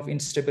region of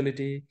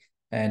instability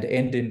and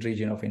end in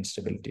region of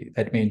instability.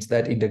 That means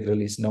that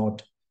integral is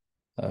not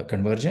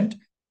convergent.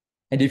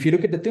 And if you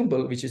look at the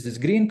Thimble, which is this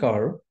green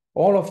curve,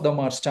 all of them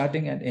are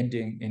starting and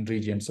ending in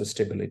regions of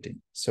stability.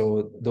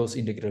 So those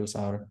integrals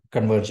are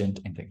convergent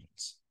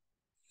integrals.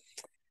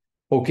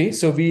 Okay,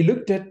 so we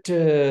looked at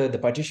the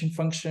partition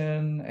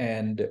function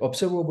and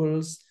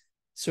observables.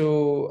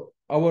 So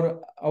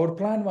our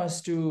plan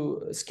was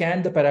to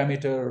scan the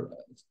parameter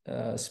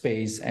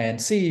space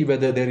and see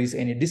whether there is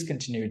any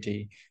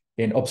discontinuity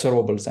in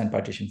observables and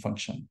partition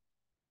function.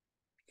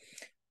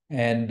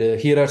 And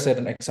here are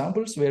certain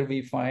examples where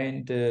we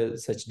find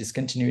such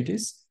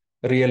discontinuities,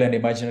 real and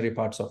imaginary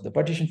parts of the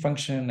partition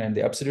function and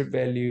the absolute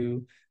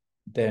value.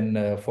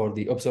 Then for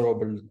the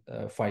observable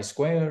phi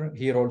square,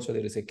 here also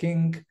there is a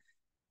kink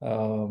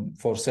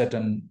for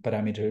certain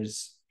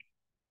parameters.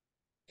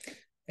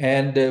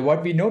 And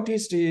what we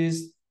noticed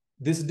is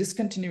this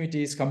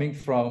discontinuity is coming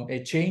from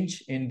a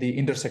change in the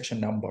intersection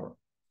number.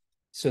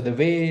 So the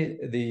way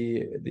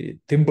the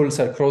Thimbles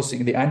are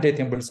crossing, the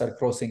anti-Thimbles are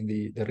crossing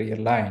the real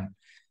line.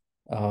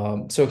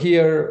 So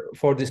here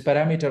for this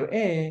parameter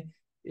A,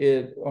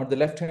 on the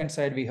left-hand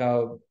side, we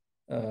have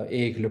A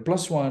equal to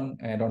 +1,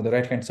 and on the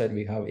right-hand side,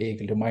 we have A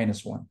equal to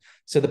 -1.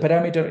 So the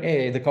parameter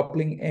A, the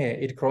coupling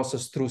A, it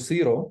crosses through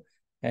 0,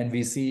 and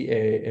we see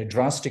a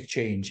drastic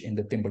change in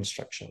the Thimble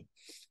structure.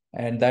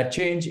 And that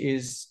change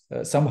is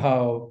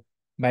somehow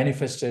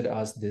manifested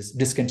as this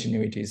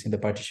discontinuities in the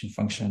partition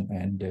function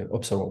and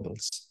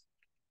observables.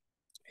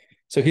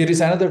 So here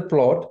is another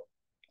plot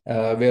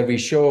where we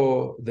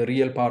show the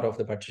real part of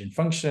the partition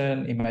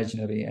function,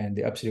 imaginary, and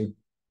the absolute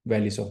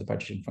values of the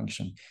partition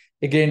function.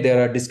 Again,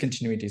 there are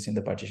discontinuities in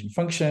the partition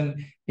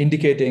function,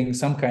 indicating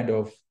some kind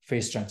of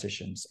phase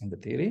transitions in the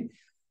theory.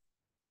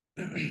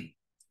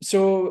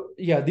 So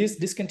yeah, these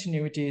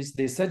discontinuities,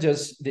 they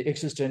suggest the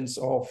existence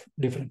of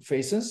different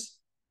phases.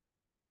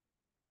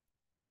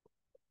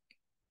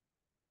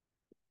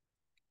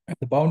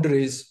 The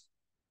boundaries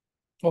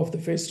of the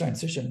phase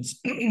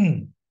transitions,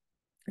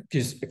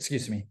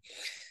 excuse me,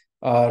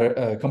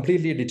 are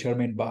completely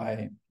determined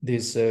by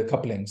these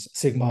couplings,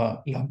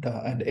 sigma,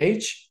 lambda, and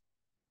h.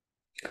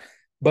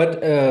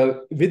 But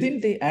within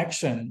the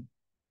action,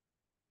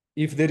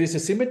 if there is a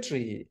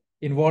symmetry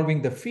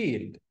involving the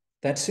field,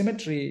 that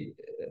symmetry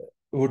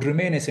would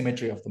remain a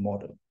symmetry of the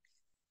model.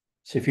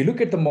 So if you look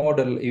at the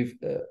model, if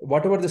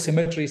whatever the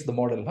symmetries the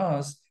model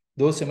has,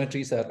 those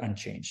symmetries are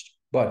unchanged.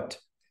 But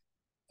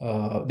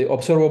the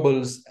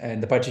observables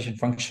and the partition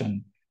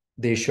function,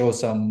 they show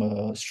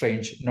some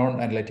strange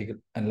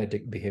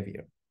non-analytic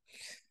behavior.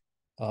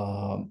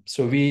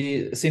 So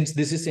since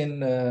this is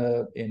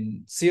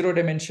in 0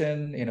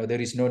 dimension,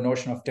 there is no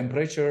notion of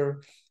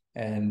temperature,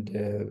 and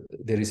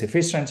there is a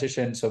phase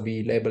transition. So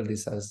we label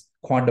this as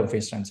quantum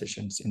phase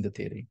transitions in the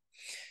theory.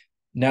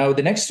 Now,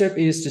 the next step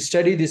is to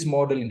study this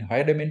model in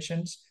higher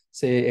dimensions,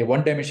 say a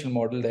one-dimensional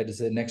model. That is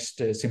the next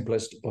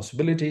simplest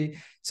possibility.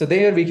 So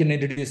there we can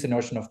introduce the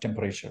notion of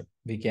temperature.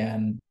 We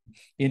can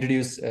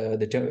introduce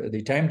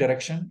the time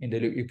direction in the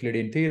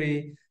Euclidean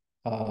theory.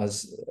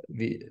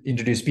 We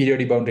introduce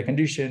periodic boundary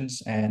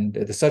conditions, and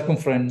the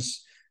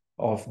circumference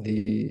of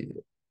the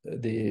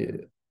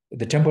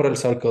temporal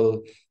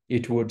circle,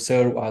 it would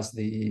serve as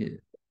the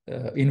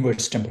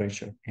inverse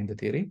temperature in the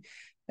theory.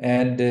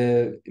 And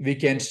we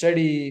can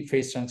study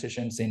phase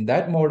transitions in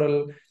that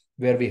model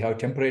where we have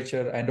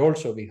temperature, and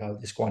also we have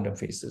these quantum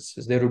phases.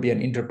 So there will be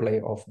an interplay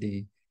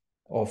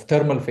of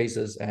thermal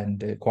phases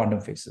and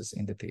quantum phases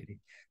in the theory.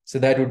 So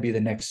that would be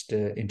the next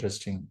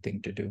interesting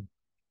thing to do.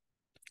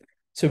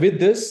 So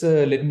with this,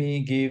 let me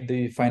give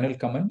the final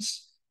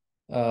comments.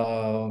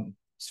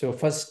 So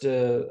first,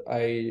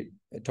 I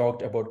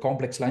talked about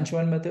complex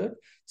Langevin method.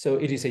 So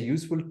it is a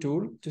useful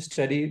tool to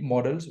study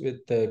models with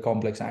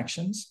complex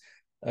actions.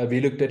 We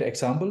looked at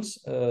examples,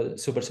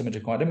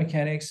 supersymmetric quantum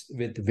mechanics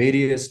with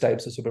various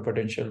types of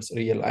superpotentials,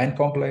 real and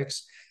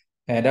complex.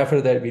 And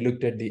after that, we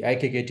looked at the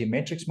IKKT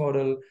matrix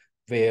model,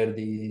 where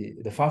the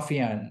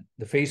Pfaffian,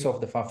 the phase of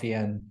the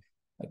Pfaffian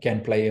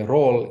can play a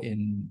role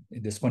in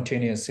the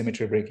spontaneous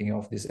symmetry breaking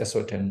of this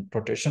SO10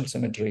 rotational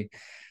symmetry.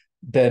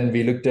 Then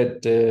we looked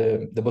at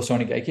the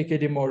bosonic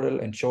IKKT model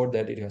and showed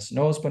that it has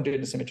no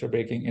spontaneous symmetry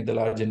breaking in the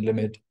large N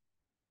limit.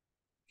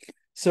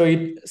 So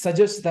it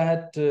suggests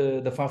that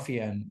the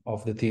Pfaffian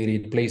of the theory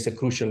plays a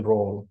crucial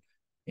role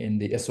in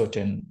the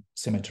SO10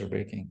 symmetry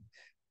breaking.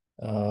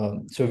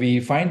 So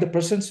we find the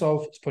presence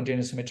of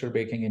spontaneous symmetry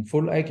breaking in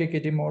full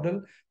IKKT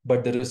model,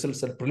 but the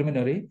results are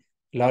preliminary.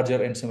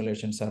 Larger N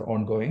simulations are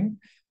ongoing.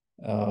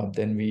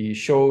 Then we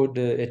showed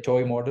a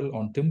toy model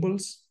on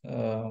Thimble's,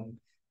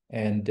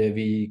 and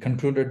we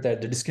concluded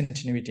that the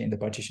discontinuity in the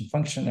partition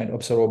function and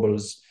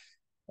observables,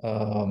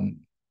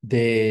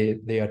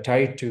 they are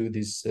tied to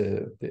this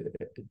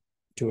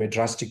to a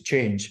drastic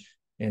change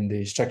in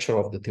the structure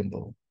of the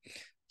thimble.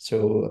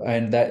 So,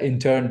 and that in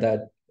turn,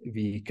 that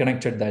we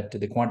connected that to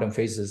the quantum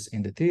phases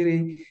in the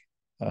theory.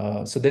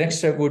 So the next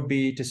step would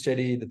be to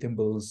study the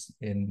thimbles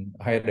in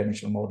higher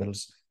dimensional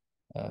models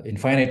in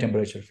finite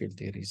temperature field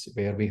theories,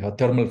 where we have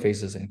thermal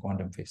phases and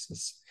quantum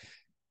phases.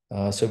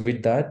 So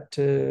with that,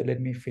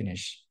 let me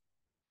finish.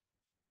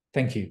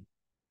 Thank you.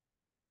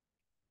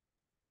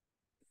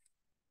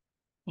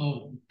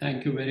 Oh,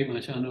 thank you very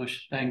much,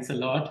 Anosh. Thanks a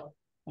lot.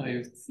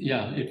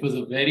 Yeah, it was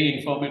a very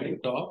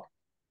informative talk.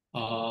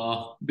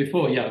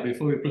 Before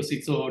we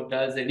proceed, so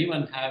does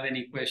anyone have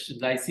any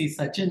questions? I see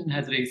Sachin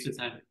has raised his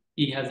hand.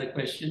 He has a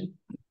question.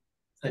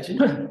 Sachin?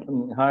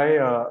 Hi,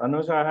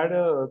 Anosh. I had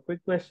a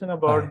quick question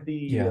about the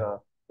Yeah.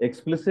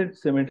 explicit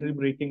symmetry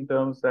breaking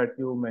terms that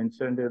you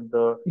mentioned in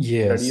the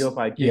Yes. study of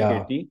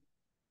IKKT.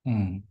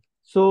 Yeah.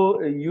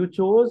 So you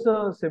chose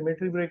a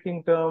symmetry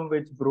breaking term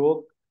which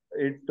broke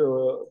it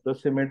the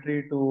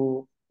symmetry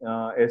to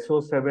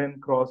SO7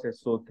 cross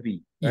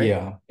SO3,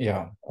 right?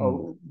 Yeah.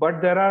 But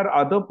there are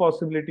other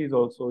possibilities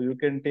also. You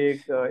can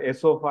take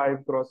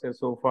SO5 cross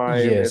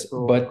SO5. Yes,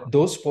 but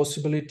those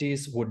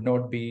possibilities would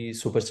not be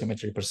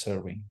supersymmetry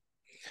preserving.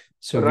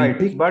 So right,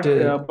 we picked, but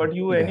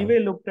you anyway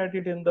looked at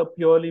it in the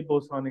purely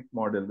bosonic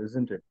model,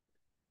 isn't it?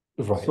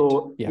 Right.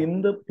 So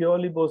in the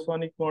purely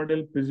bosonic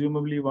model,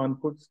 presumably one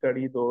could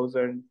study those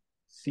and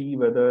see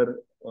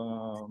whether.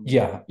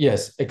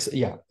 Yes.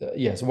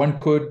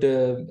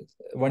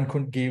 One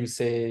could give,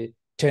 say,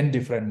 10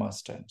 different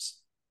mass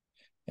terms,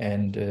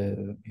 and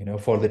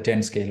for the 10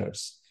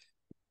 scalars,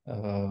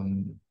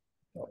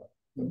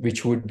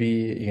 which would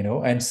be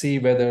and see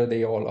whether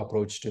they all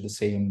approach to the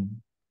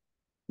same.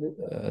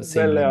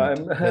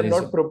 I'm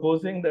not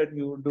proposing that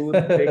you do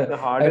take the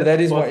hardest. That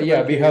is what.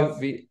 Yeah, we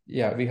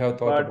have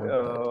thought about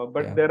that.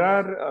 But there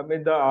are. I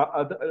mean, the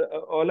other.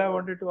 All I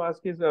wanted to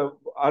ask is,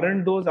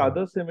 aren't those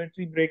other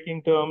symmetry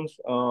breaking terms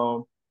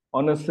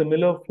on a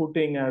similar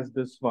footing as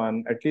this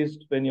one? At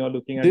least when you're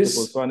looking at the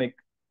bosonic.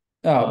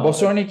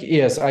 Bosonic,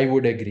 yes, I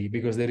would agree,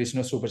 because there is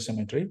no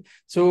supersymmetry.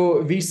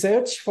 So we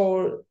search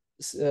for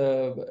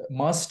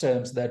mass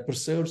terms that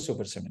preserve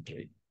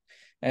supersymmetry.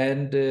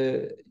 And,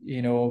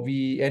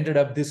 we ended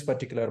up this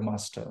particular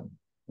mass term,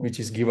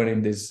 which is given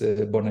in this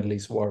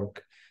Bonelli's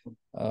work,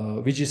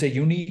 which is a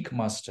unique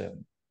mass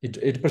term.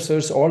 It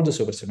preserves all the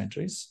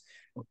supersymmetries.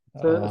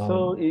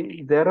 So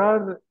there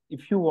are,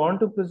 if you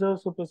want to preserve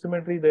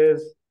supersymmetry,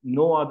 there's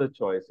no other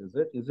choice, is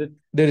it?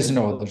 There is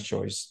no other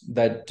choice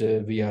that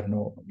we are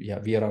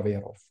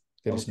aware of.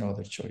 There is no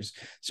other choice.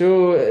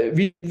 So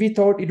we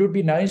thought it would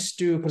be nice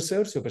to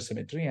preserve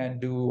supersymmetry and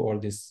do all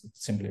these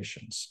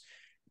simulations.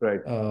 Right.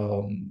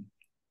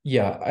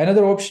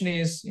 Another option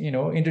is,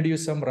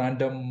 introduce some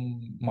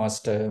random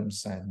mass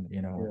terms and,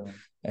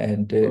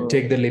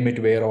 take the limit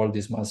where all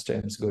these mass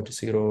terms go to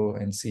 0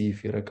 and see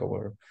if you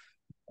recover.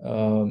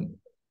 So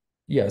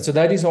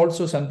that is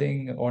also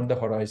something on the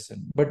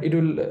horizon, but it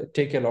will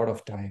take a lot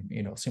of time,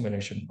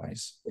 simulation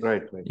wise.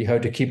 Right. You have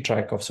to keep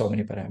track of so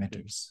many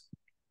parameters.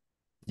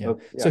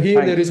 Okay, so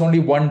here there is only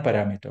one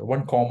parameter,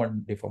 one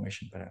common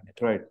deformation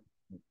parameter. Right.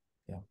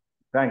 Yeah.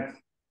 Thanks.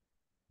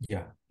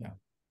 Yeah.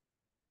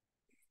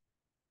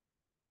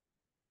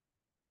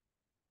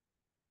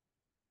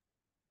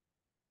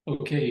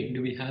 Okay,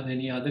 do we have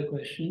any other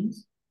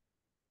questions?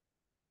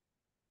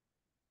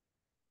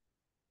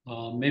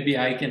 Maybe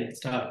I can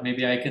start.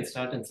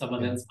 And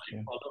someone else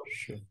might follow.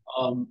 Sure.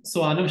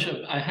 So Anosh,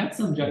 I had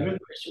some general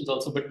questions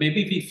also, but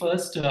maybe we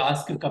first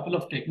ask a couple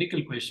of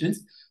technical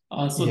questions.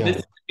 This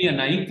would be a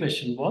naive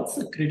question. What's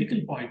the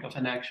critical point of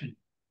an action?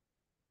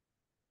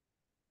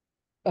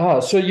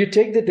 So you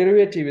take the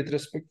derivative with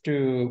respect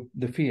to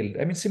the field.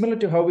 I mean, similar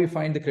to how we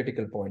find the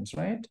critical points,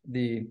 right?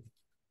 We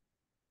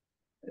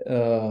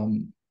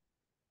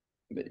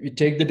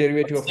take the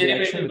derivative of the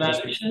action.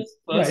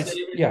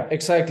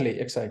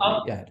 Exactly.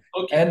 Okay.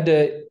 And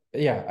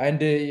Yeah,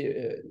 and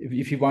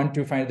if you want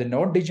to find the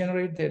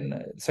non-degenerate,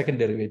 then second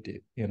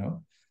derivative,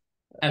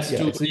 Has yeah,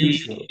 to it's the be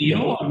usual.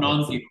 zero or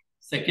non-zero.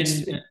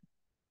 Second.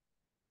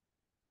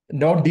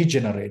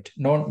 Non-degenerate.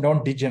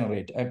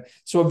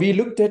 So we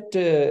looked at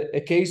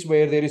a case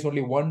where there is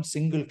only one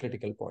single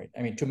critical point.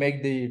 I mean, to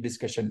make the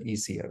discussion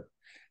easier.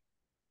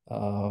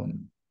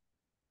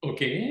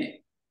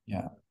 Okay.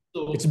 Yeah.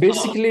 So it's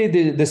basically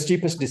the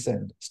steepest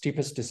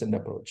descent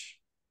approach.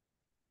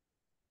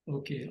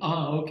 Okay.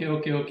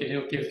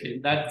 Okay.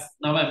 That's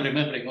now I'm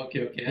remembering.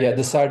 Okay. Yeah,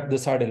 the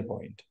saddle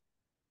point.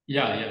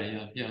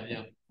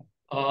 Yeah.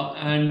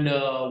 And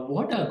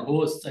what are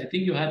ghosts? I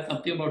think you had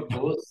something about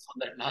ghosts on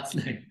that last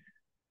line.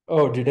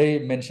 Oh, did I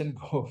mention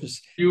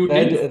ghosts? You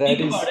didn't that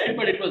speak is, about it,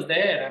 but it was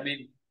there. I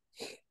mean,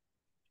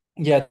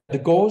 yeah, the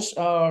ghosts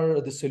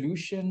are the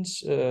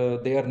solutions.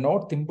 They are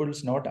not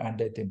Thimble's, not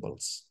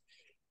anti-Thimble's.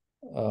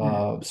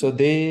 So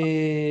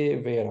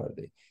where are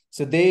they?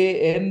 So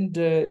they end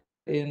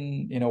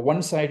in,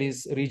 one side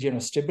is region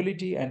of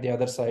stability and the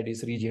other side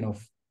is region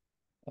of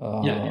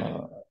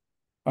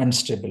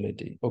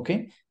instability.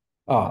 Okay.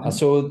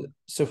 So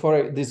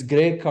for this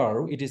gray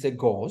curve, it is a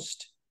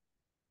ghost.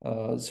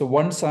 So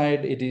one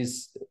side it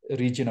is a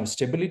region of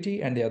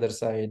stability and the other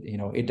side,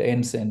 it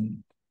ends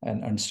in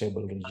an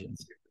unstable region.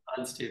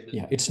 Unstable.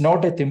 Yeah, it's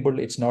not a Thimble,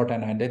 it's not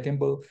an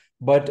anti-Thimble,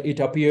 but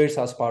it appears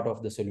as part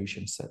of the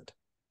solution set.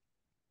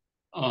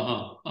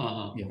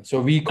 Yeah,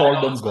 so we call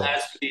them ghosts. That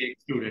has to be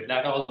excluded.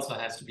 That also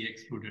has to be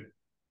excluded.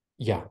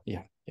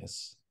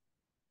 Yes.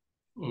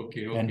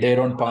 Okay. And they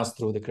don't pass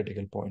through the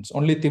critical points.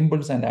 Only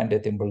Thimbles and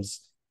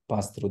anti-Thimbles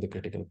pass through the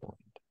critical point.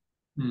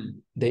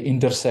 They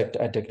intersect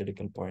at a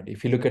critical point.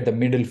 If you look at the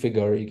middle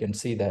figure, you can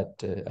see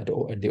that at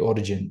the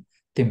origin,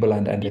 Thimble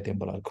and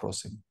anti-Thimble are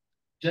crossing.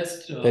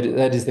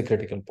 That is the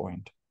critical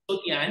point.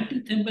 So the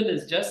anti-Thimble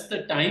is just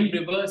the time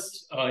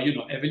reversed,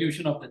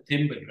 evolution of the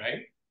Thimble,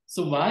 right?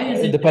 So why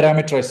is it the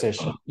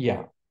parameterization?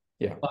 Yeah.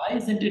 Why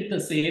isn't it the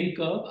same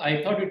curve?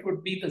 I thought it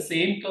would be the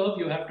same curve.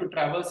 You have to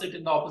traverse it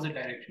in the opposite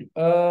direction.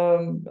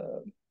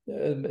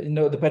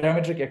 The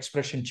parametric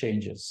expression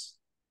changes.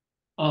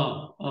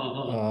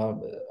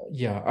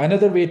 Yeah.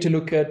 Another way to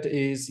look at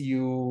is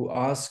you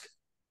ask,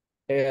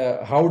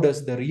 how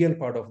does the real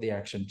part of the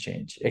action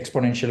change?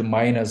 Exponential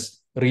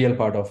minus real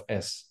part of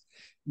S.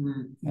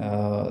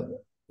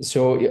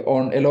 So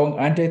along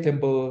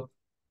anti-Thimble,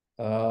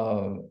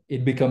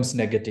 it becomes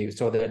negative,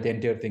 so that the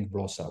entire thing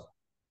blows up.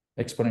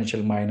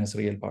 Exponential minus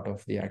real part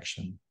of the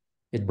action,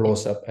 it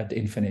blows up at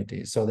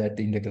infinity, so that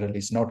the integral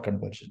is not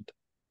convergent.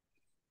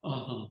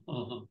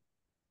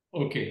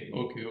 Okay.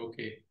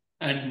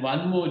 And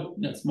one more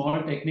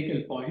small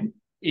technical point.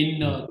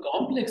 In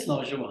complex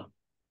Langevin,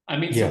 I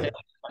mean, so there's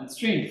a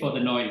constraint for the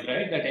noise,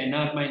 right? That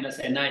NR minus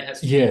NI has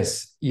to be.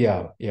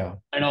 Yeah.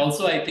 And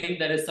also, I think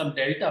there is some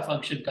delta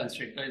function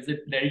constraint. Is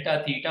it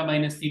delta theta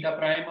minus theta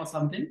prime or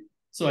something?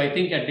 So I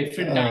think at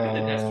different times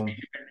it has to be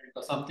dependent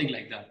or something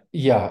like that.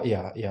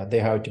 Yeah. They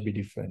have to be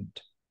different.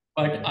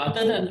 But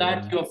other than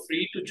that, you're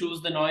free to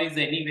choose the noise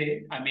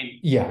anyway. I mean,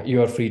 yeah,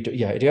 you are free to.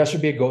 Yeah, it has to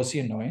be a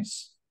Gaussian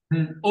noise.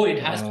 Oh, it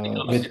has to be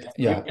Gaussian.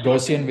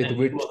 Gaussian with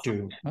width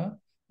 2,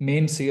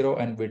 mean 0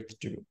 and width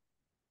 2.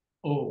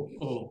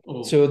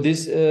 Oh. So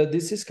this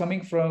is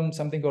coming from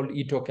something called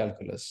Ito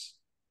calculus.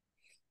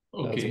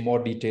 So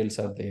more details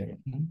are there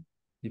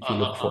if you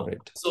look for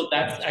it. So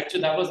that's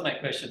actually, that was my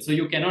question. So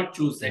you cannot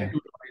choose Z2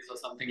 noise or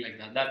something like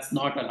that. That's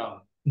not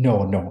allowed.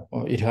 No.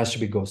 It has to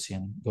be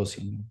Gaussian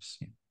noise.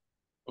 Yeah.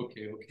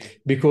 Okay.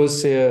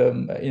 Because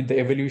in the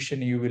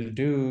evolution you will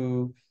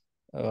do,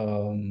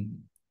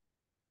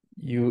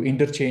 you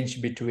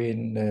interchange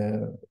between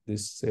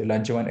this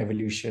Langevin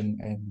evolution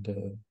and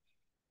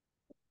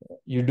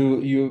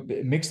you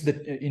mix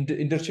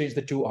interchange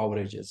the two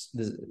averages,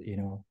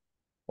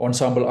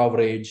 ensemble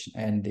average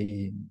and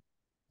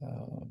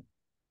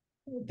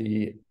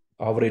the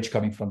average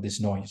coming from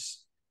this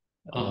noise,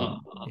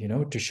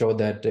 to show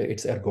that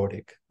it's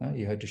ergodic.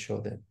 You have to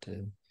show that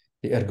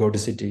the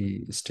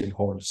ergodicity still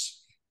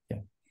holds.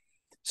 Yeah.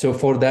 So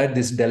for that,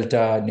 this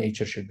delta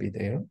nature should be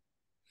there.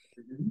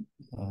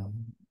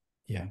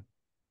 Yeah.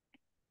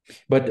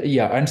 But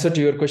yeah, answer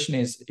to your question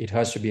is it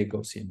has to be a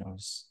Gaussian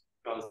noise.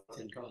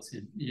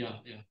 Gaussian. Yeah.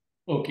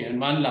 Okay, and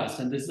one last,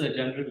 and this is a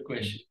general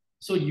question.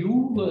 So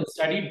you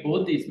studied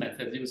both these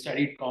methods. You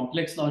studied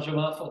complex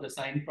Langevin for the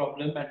sign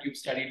problem, and you've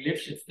studied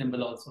Lefschetz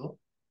Thimble also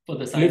for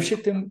the sign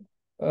problem.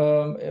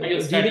 We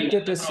looked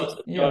at a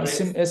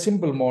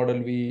simple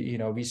model.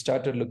 We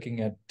started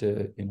looking at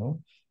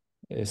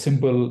a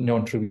simple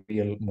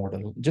non-trivial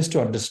model just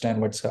to understand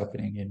what's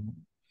happening.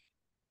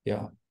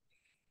 Yeah.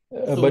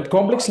 But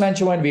complex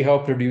Langevin, we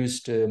have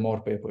produced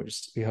more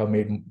papers. We have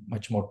made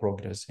much more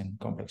progress in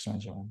complex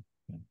Langevin.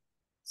 Yeah.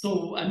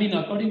 So, I mean,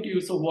 according to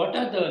you, so what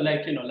are the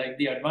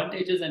the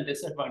advantages and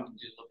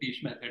disadvantages of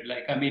each method?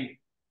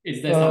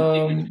 Is there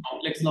something which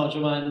complex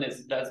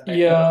Langevin does better?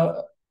 Yeah.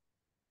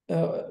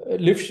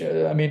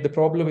 The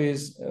problem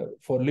is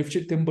for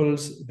Lefschetz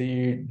Thimbles,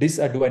 the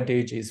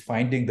disadvantage is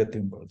finding the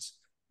Thimbles.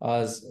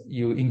 As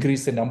you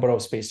increase the number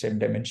of space-time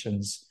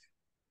dimensions,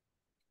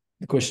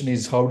 The question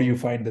is, how do you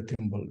find the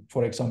thimble?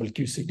 For example,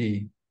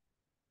 QCD,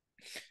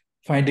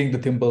 finding the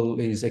thimble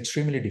is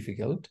extremely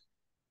difficult.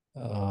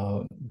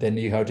 Then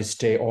you have to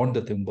stay on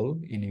the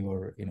thimble in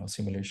your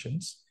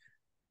simulations.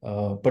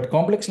 But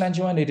complex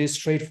Langevin, it is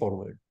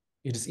straightforward.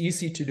 It is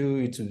easy to do.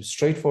 It's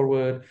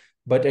straightforward.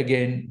 But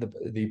again,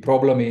 the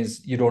problem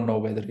is you don't know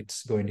whether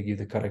it's going to give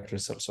the correct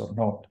results or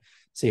not.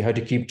 So you have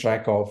to keep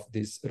track of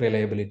these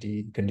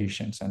reliability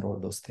conditions and all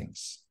those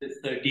things.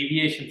 The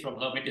deviation from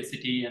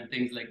hermeticity and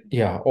things like that.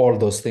 Yeah, all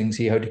those things.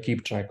 You have to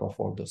keep track of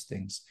all those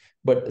things.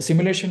 But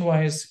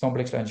simulation-wise,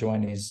 complex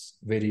Langevin is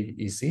very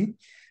easy.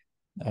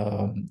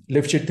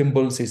 Lefschetz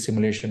Thimble is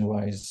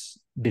simulation-wise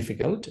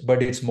difficult,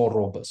 but it's more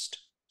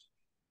robust.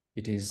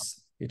 It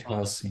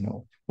has,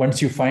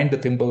 once you find the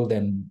thimble,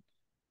 then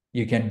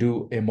you can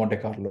do a Monte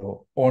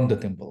Carlo on the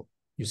thimble.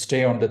 You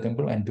stay on the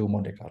thimble and do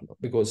Monte Carlo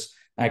because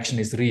action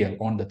is real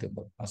on the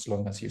thimble as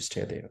long as you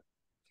stay there.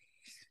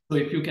 So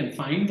if you can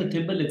find the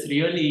thimble, it's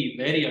really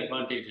very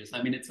advantageous.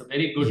 I mean, it's a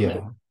very good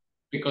method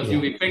because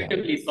you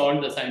effectively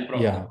solved the sign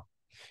problem.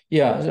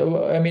 Yeah.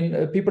 So, I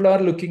mean, people are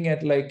looking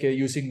at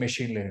using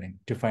machine learning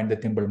to find the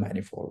thimble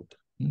manifold.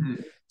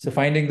 So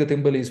finding the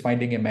thimble is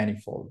finding a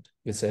manifold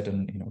with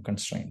certain,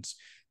 constraints.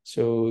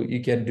 So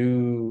you can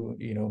do,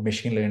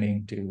 machine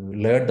learning to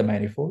learn the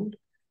manifold.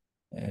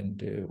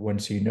 And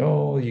once you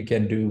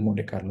can do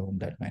Monte Carlo on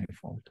that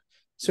manifold.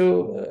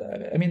 So,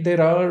 I mean,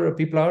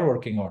 people are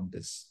working on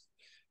this.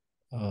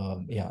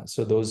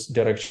 So those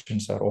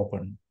directions are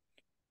open.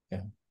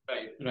 Yeah.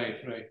 Right.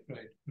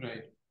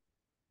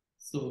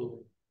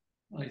 So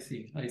I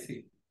see.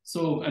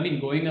 So, I mean,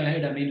 going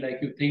ahead, I mean,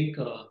 you think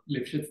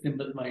Lefschetz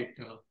Thimble might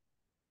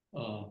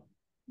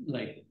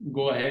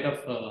go ahead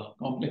of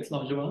complex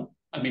Langevin?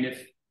 I mean,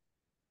 if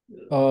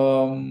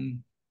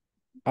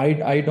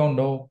I don't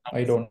know.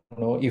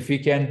 If we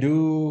can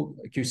do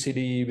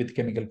QCD with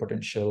chemical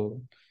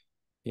potential,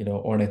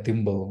 on a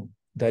thimble,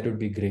 that would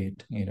be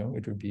great.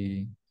 It would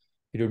be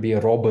a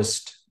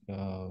robust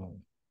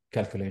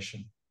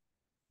calculation,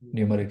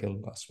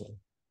 numerical as well.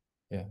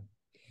 Yeah.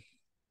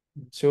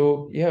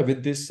 So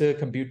with this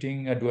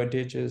computing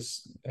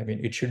advantages, I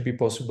mean, it should be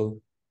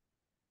possible,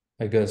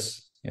 I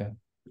guess. Yeah,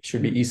 it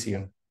should be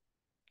easier.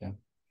 Yeah.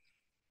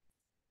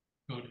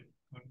 Got it.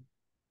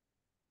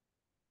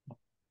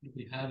 Do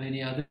we have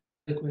any other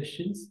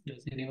questions?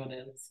 Does anyone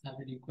else have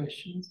any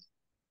questions?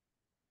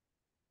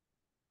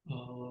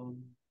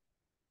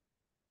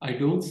 I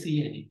don't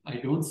see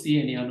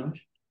any,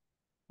 Anosh.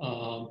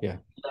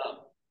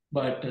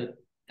 But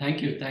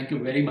thank you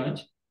very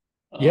much.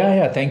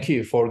 Thank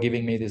you for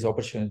giving me this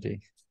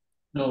opportunity.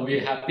 No,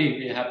 we're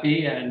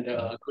happy, and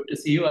good to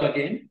see you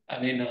again. I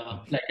mean,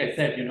 like I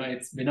said,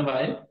 it's been a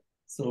while.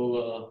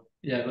 So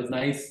it was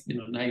nice,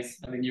 nice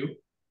having you,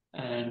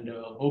 and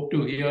hope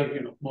to hear,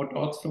 more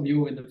talks from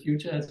you in the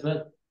future as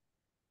well.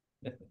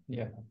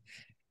 Yeah.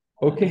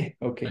 Okay.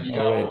 All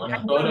right.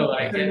 Gaurav,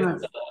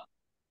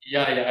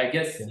 I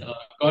guess,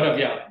 Gaurav,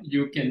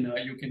 you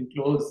can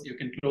close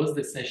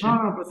this session.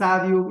 No,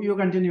 Prasad, you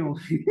continue.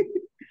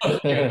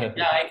 Okay.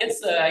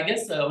 I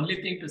guess the only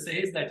thing to say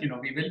is that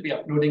we will be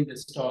uploading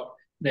this talk.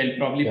 There'll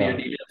probably be a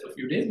delay of a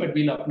few days, but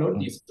we'll upload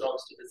these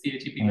talks to the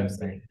CHEP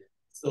website.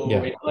 So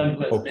anyone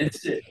who has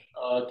missed it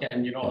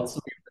can also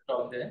view the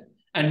talk there.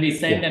 And we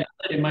send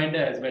another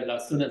reminder as well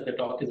as soon as the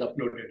talk is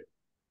uploaded.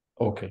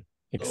 Okay,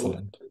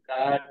 excellent. So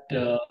that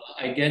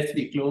I guess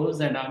we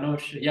close. And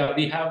Anosh,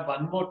 we have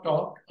one more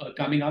talk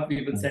coming up.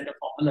 We will send a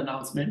formal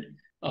announcement.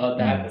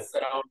 That's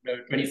around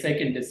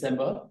 22nd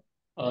December.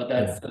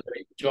 That's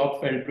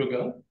Job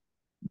Feldbrugger,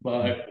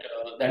 but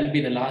that'll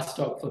be the last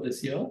talk for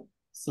this year.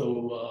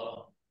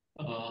 So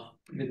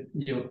with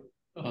you,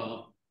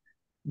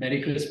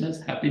 Merry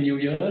Christmas, Happy New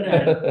Year,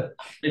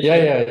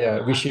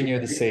 and wishing you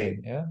the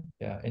same.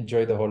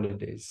 Enjoy the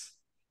holidays.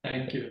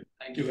 Thank you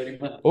very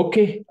much.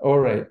 Okay, all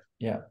right.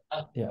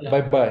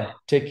 Bye.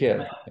 Take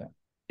care.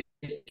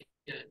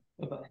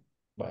 Bye bye.